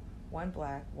you, one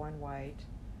black, one white,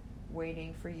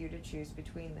 waiting for you to choose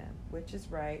between them. Which is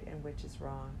right and which is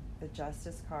wrong? The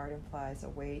Justice card implies a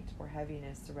weight or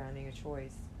heaviness surrounding a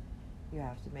choice you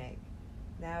have to make.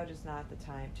 Now is not the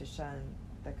time to shun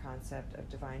the concept of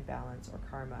divine balance or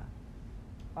karma.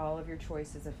 All of your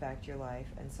choices affect your life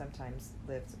and sometimes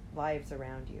lives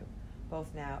around you,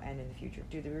 both now and in the future.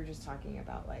 Dude, we were just talking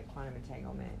about like quantum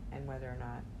entanglement and whether or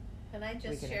not and I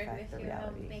just shared with you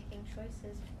how making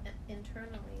choices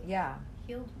internally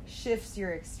healed me. Shifts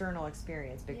your external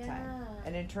experience big time.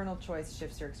 An internal choice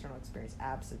shifts your external experience.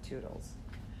 Absolutals.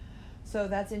 So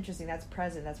that's interesting. That's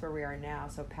present. That's where we are now.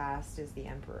 So past is the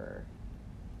Emperor.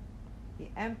 The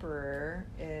Emperor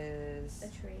is a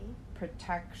tree.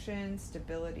 Protection,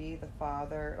 stability, the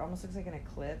Father. It almost looks like an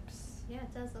eclipse. Yeah,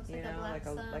 it does. Looks like a black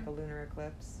sun. Like a lunar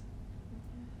eclipse.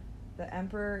 The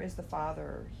Emperor is the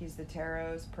Father. He's the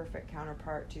Tarot's perfect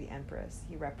counterpart to the Empress.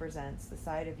 He represents the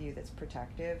side of you that's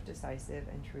protective, decisive,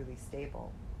 and truly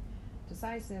stable.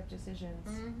 Decisive decisions.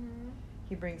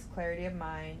 He brings clarity of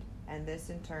mind, and this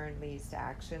in turn leads to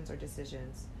actions or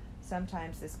decisions.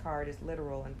 Sometimes this card is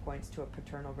literal and points to a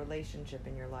paternal relationship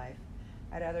in your life.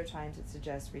 At other times it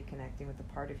suggests reconnecting with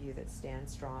a part of you that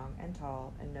stands strong and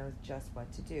tall and knows just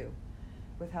what to do.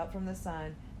 With help from the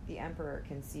sun, the Emperor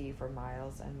can see for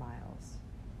miles and miles.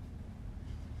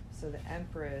 So the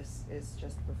Empress is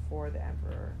just before the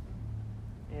Emperor.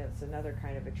 It's another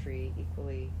kind of a tree,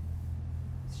 equally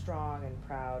strong and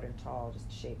proud and tall, just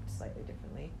shaped slightly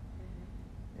differently.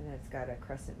 And then it's got a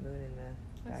crescent moon in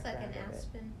the Looks background like an of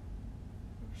aspen.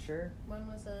 it. Sure. One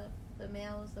was the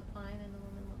male is the pine and the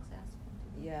woman looks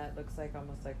aspen. Yeah, it looks like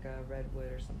almost like a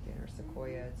redwood or something, or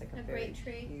sequoia. It's like a very great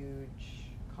tree. huge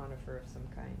conifer of some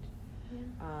kind.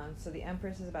 Yeah. So the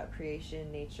Empress is about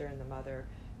creation, nature, and the mother.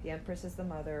 The Empress is the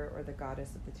mother, or the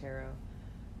goddess of the tarot.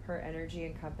 Her energy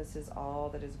encompasses all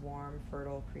that is warm,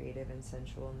 fertile, creative, and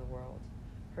sensual in the world.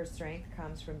 Her strength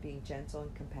comes from being gentle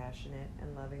and compassionate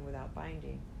and loving without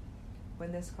binding.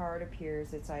 When this card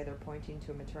appears, it's either pointing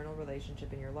to a maternal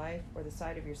relationship in your life or the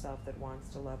side of yourself that wants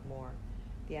to love more.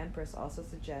 The Empress also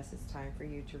suggests it's time for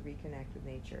you to reconnect with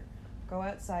nature. Go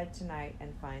outside tonight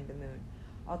and find the moon.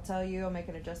 I'll tell you, I'll make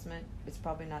an adjustment. It's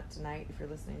probably not tonight. If you're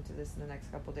listening to this in the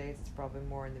next couple days, it's probably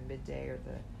more in the midday or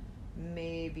the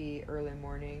maybe early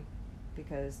morning,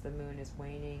 because the moon is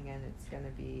waning and it's going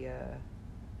to be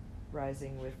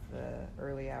rising with the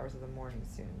early hours of the morning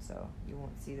soon, so you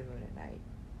won't see the moon at night.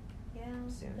 Yeah,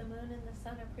 soon. The moon and the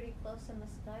sun are pretty close in the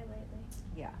sky lately.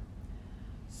 Yeah.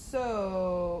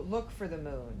 So look for the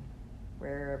moon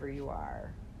wherever you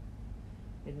are.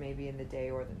 It may be in the day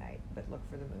or the night, but look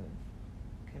for the moon.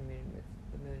 Commune with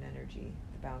the moon energy,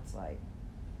 the bounce light.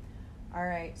 All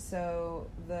right, so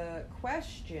the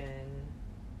question,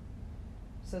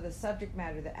 so the subject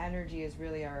matter, the energy is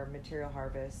really our material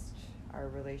harvest, our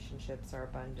relationships, our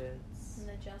abundance. And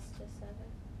the justice of it.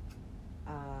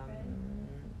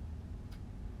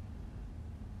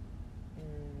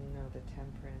 No, the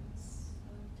temperance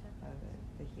of it,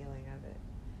 the healing of it.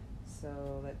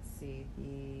 So let's see,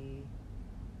 the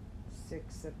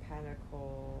Six of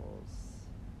Pentacles.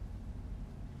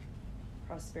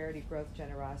 Prosperity, growth,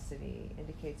 generosity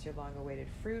indicates your long-awaited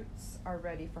fruits are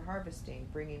ready for harvesting,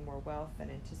 bringing more wealth than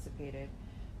anticipated.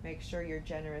 Make sure you're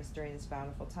generous during this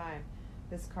bountiful time.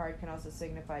 This card can also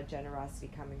signify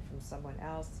generosity coming from someone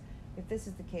else. If this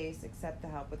is the case, accept the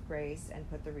help with grace and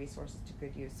put the resources to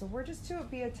good use. So we're just to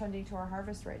be attending to our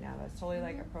harvest right now. That's totally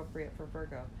like appropriate for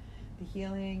Virgo. The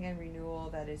healing and renewal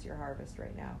that is your harvest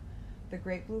right now. The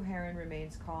great blue heron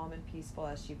remains calm and peaceful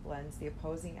as she blends the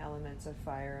opposing elements of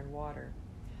fire and water.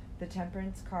 The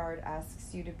temperance card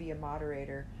asks you to be a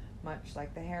moderator, much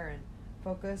like the heron.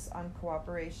 Focus on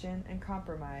cooperation and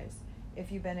compromise.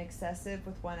 If you've been excessive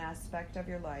with one aspect of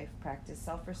your life, practice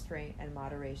self-restraint and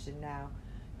moderation now.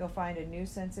 You'll find a new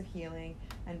sense of healing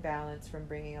and balance from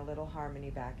bringing a little harmony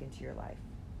back into your life.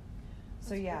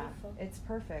 So That's yeah, beautiful. It's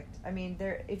perfect. I mean,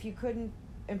 if you couldn't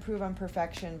improve on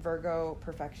perfection, Virgo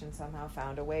perfection somehow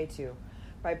found a way to,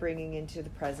 by bringing into the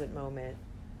present moment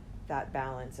that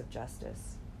balance of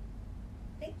justice.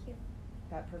 Thank you.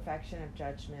 That perfection of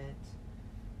judgment,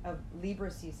 of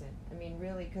Libra season. I mean,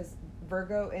 really, because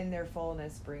Virgo in their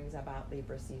fullness brings about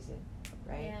Libra season,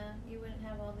 right? Yeah, you wouldn't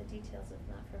have all the details if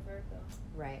not for Virgo.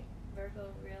 Right. Virgo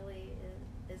really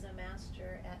is a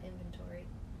master at inventory.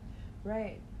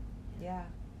 Right. Yeah.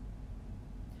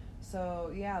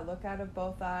 So, yeah, look out of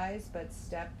both eyes, but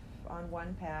step on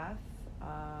one path.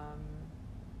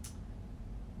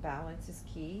 Balance is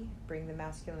key. Bring the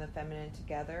masculine and the feminine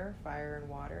together, fire and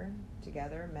water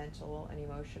together, mental and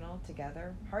emotional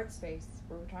together. Heart space,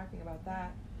 we were talking about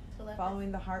that.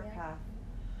 Following the heart path.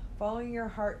 Following your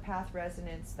heart path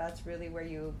resonance, that's really where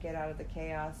you get out of the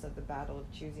chaos of the battle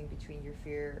of choosing between your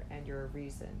fear and your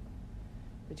reason,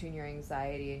 between your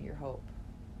anxiety and your hope.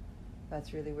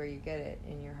 That's really where you get it,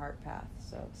 in your heart path.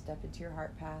 So step into your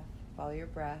heart path, follow your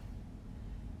breath,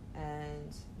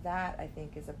 and that, I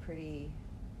think, is a pretty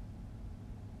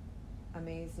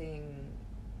amazing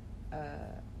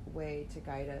way to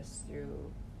guide us through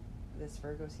this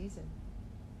Virgo season.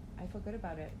 I feel good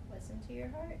about it. Listen to your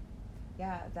heart.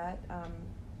 Yeah,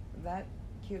 that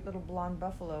cute little blonde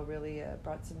buffalo really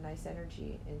brought some nice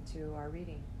energy into our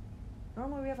reading.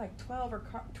 Normally we have like 12 or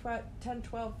 10,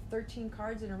 12, 13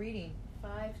 cards in a reading.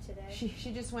 5 today.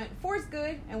 She just went, 4's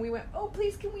good, and we went, oh,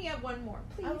 please, can we have one more?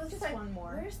 Please, I was just like, one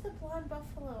more. Where's the blonde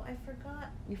buffalo? I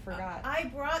forgot. You forgot. I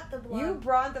brought the blonde. You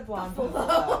brought the blonde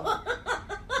buffalo.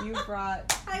 You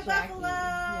brought Hi, Jackie. Buffalo.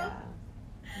 Yeah.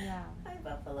 Yeah. Hi,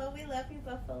 Buffalo. We love you,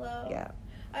 Buffalo. Yeah.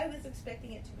 I was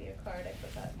expecting it to be a card. I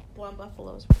forgot. Blonde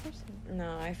buffalo's person.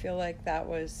 No, I feel like that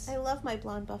was I love my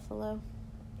blonde buffalo.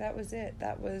 that was it.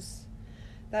 That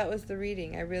was the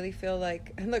reading. I really feel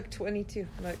like, look, 22.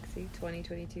 Look, see,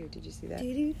 2022. Did you see that?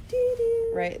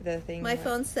 Right, the thing. My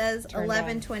phone says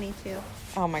 11:22.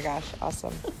 Oh my gosh,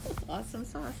 awesome. Awesome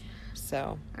sauce.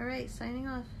 So. All right, signing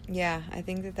off. Yeah, I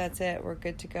think that's it. We're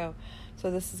good to go. So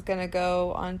this is going to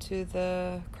go onto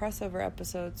the crossover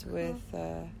episodes with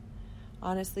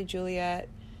Honestly Juliette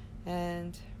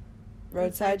and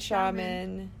Roadside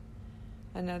Shaman.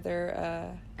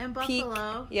 Another and peek.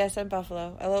 Buffalo. Yes, and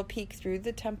Buffalo. A little peek through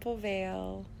the Temple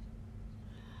Veil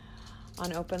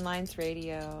on Open Lines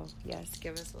Radio. Yes,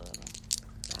 give us a little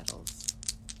rattles.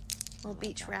 Little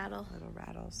beach rattle. Little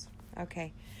rattles.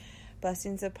 Okay.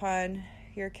 Blessings upon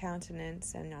your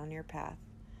countenance and on your path.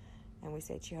 And we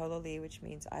say Chihololi, which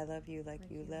means I love you like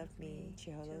you love me.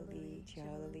 Chihololi,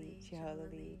 Chihololi,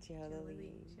 Chihololi,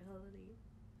 Chihololi.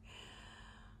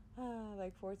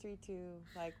 Like 432,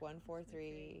 like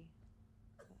 143.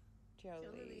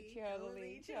 Chihololi,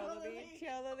 Chihololi, Chihololi,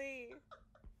 Chihololi.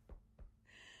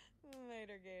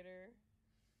 Later, Gator.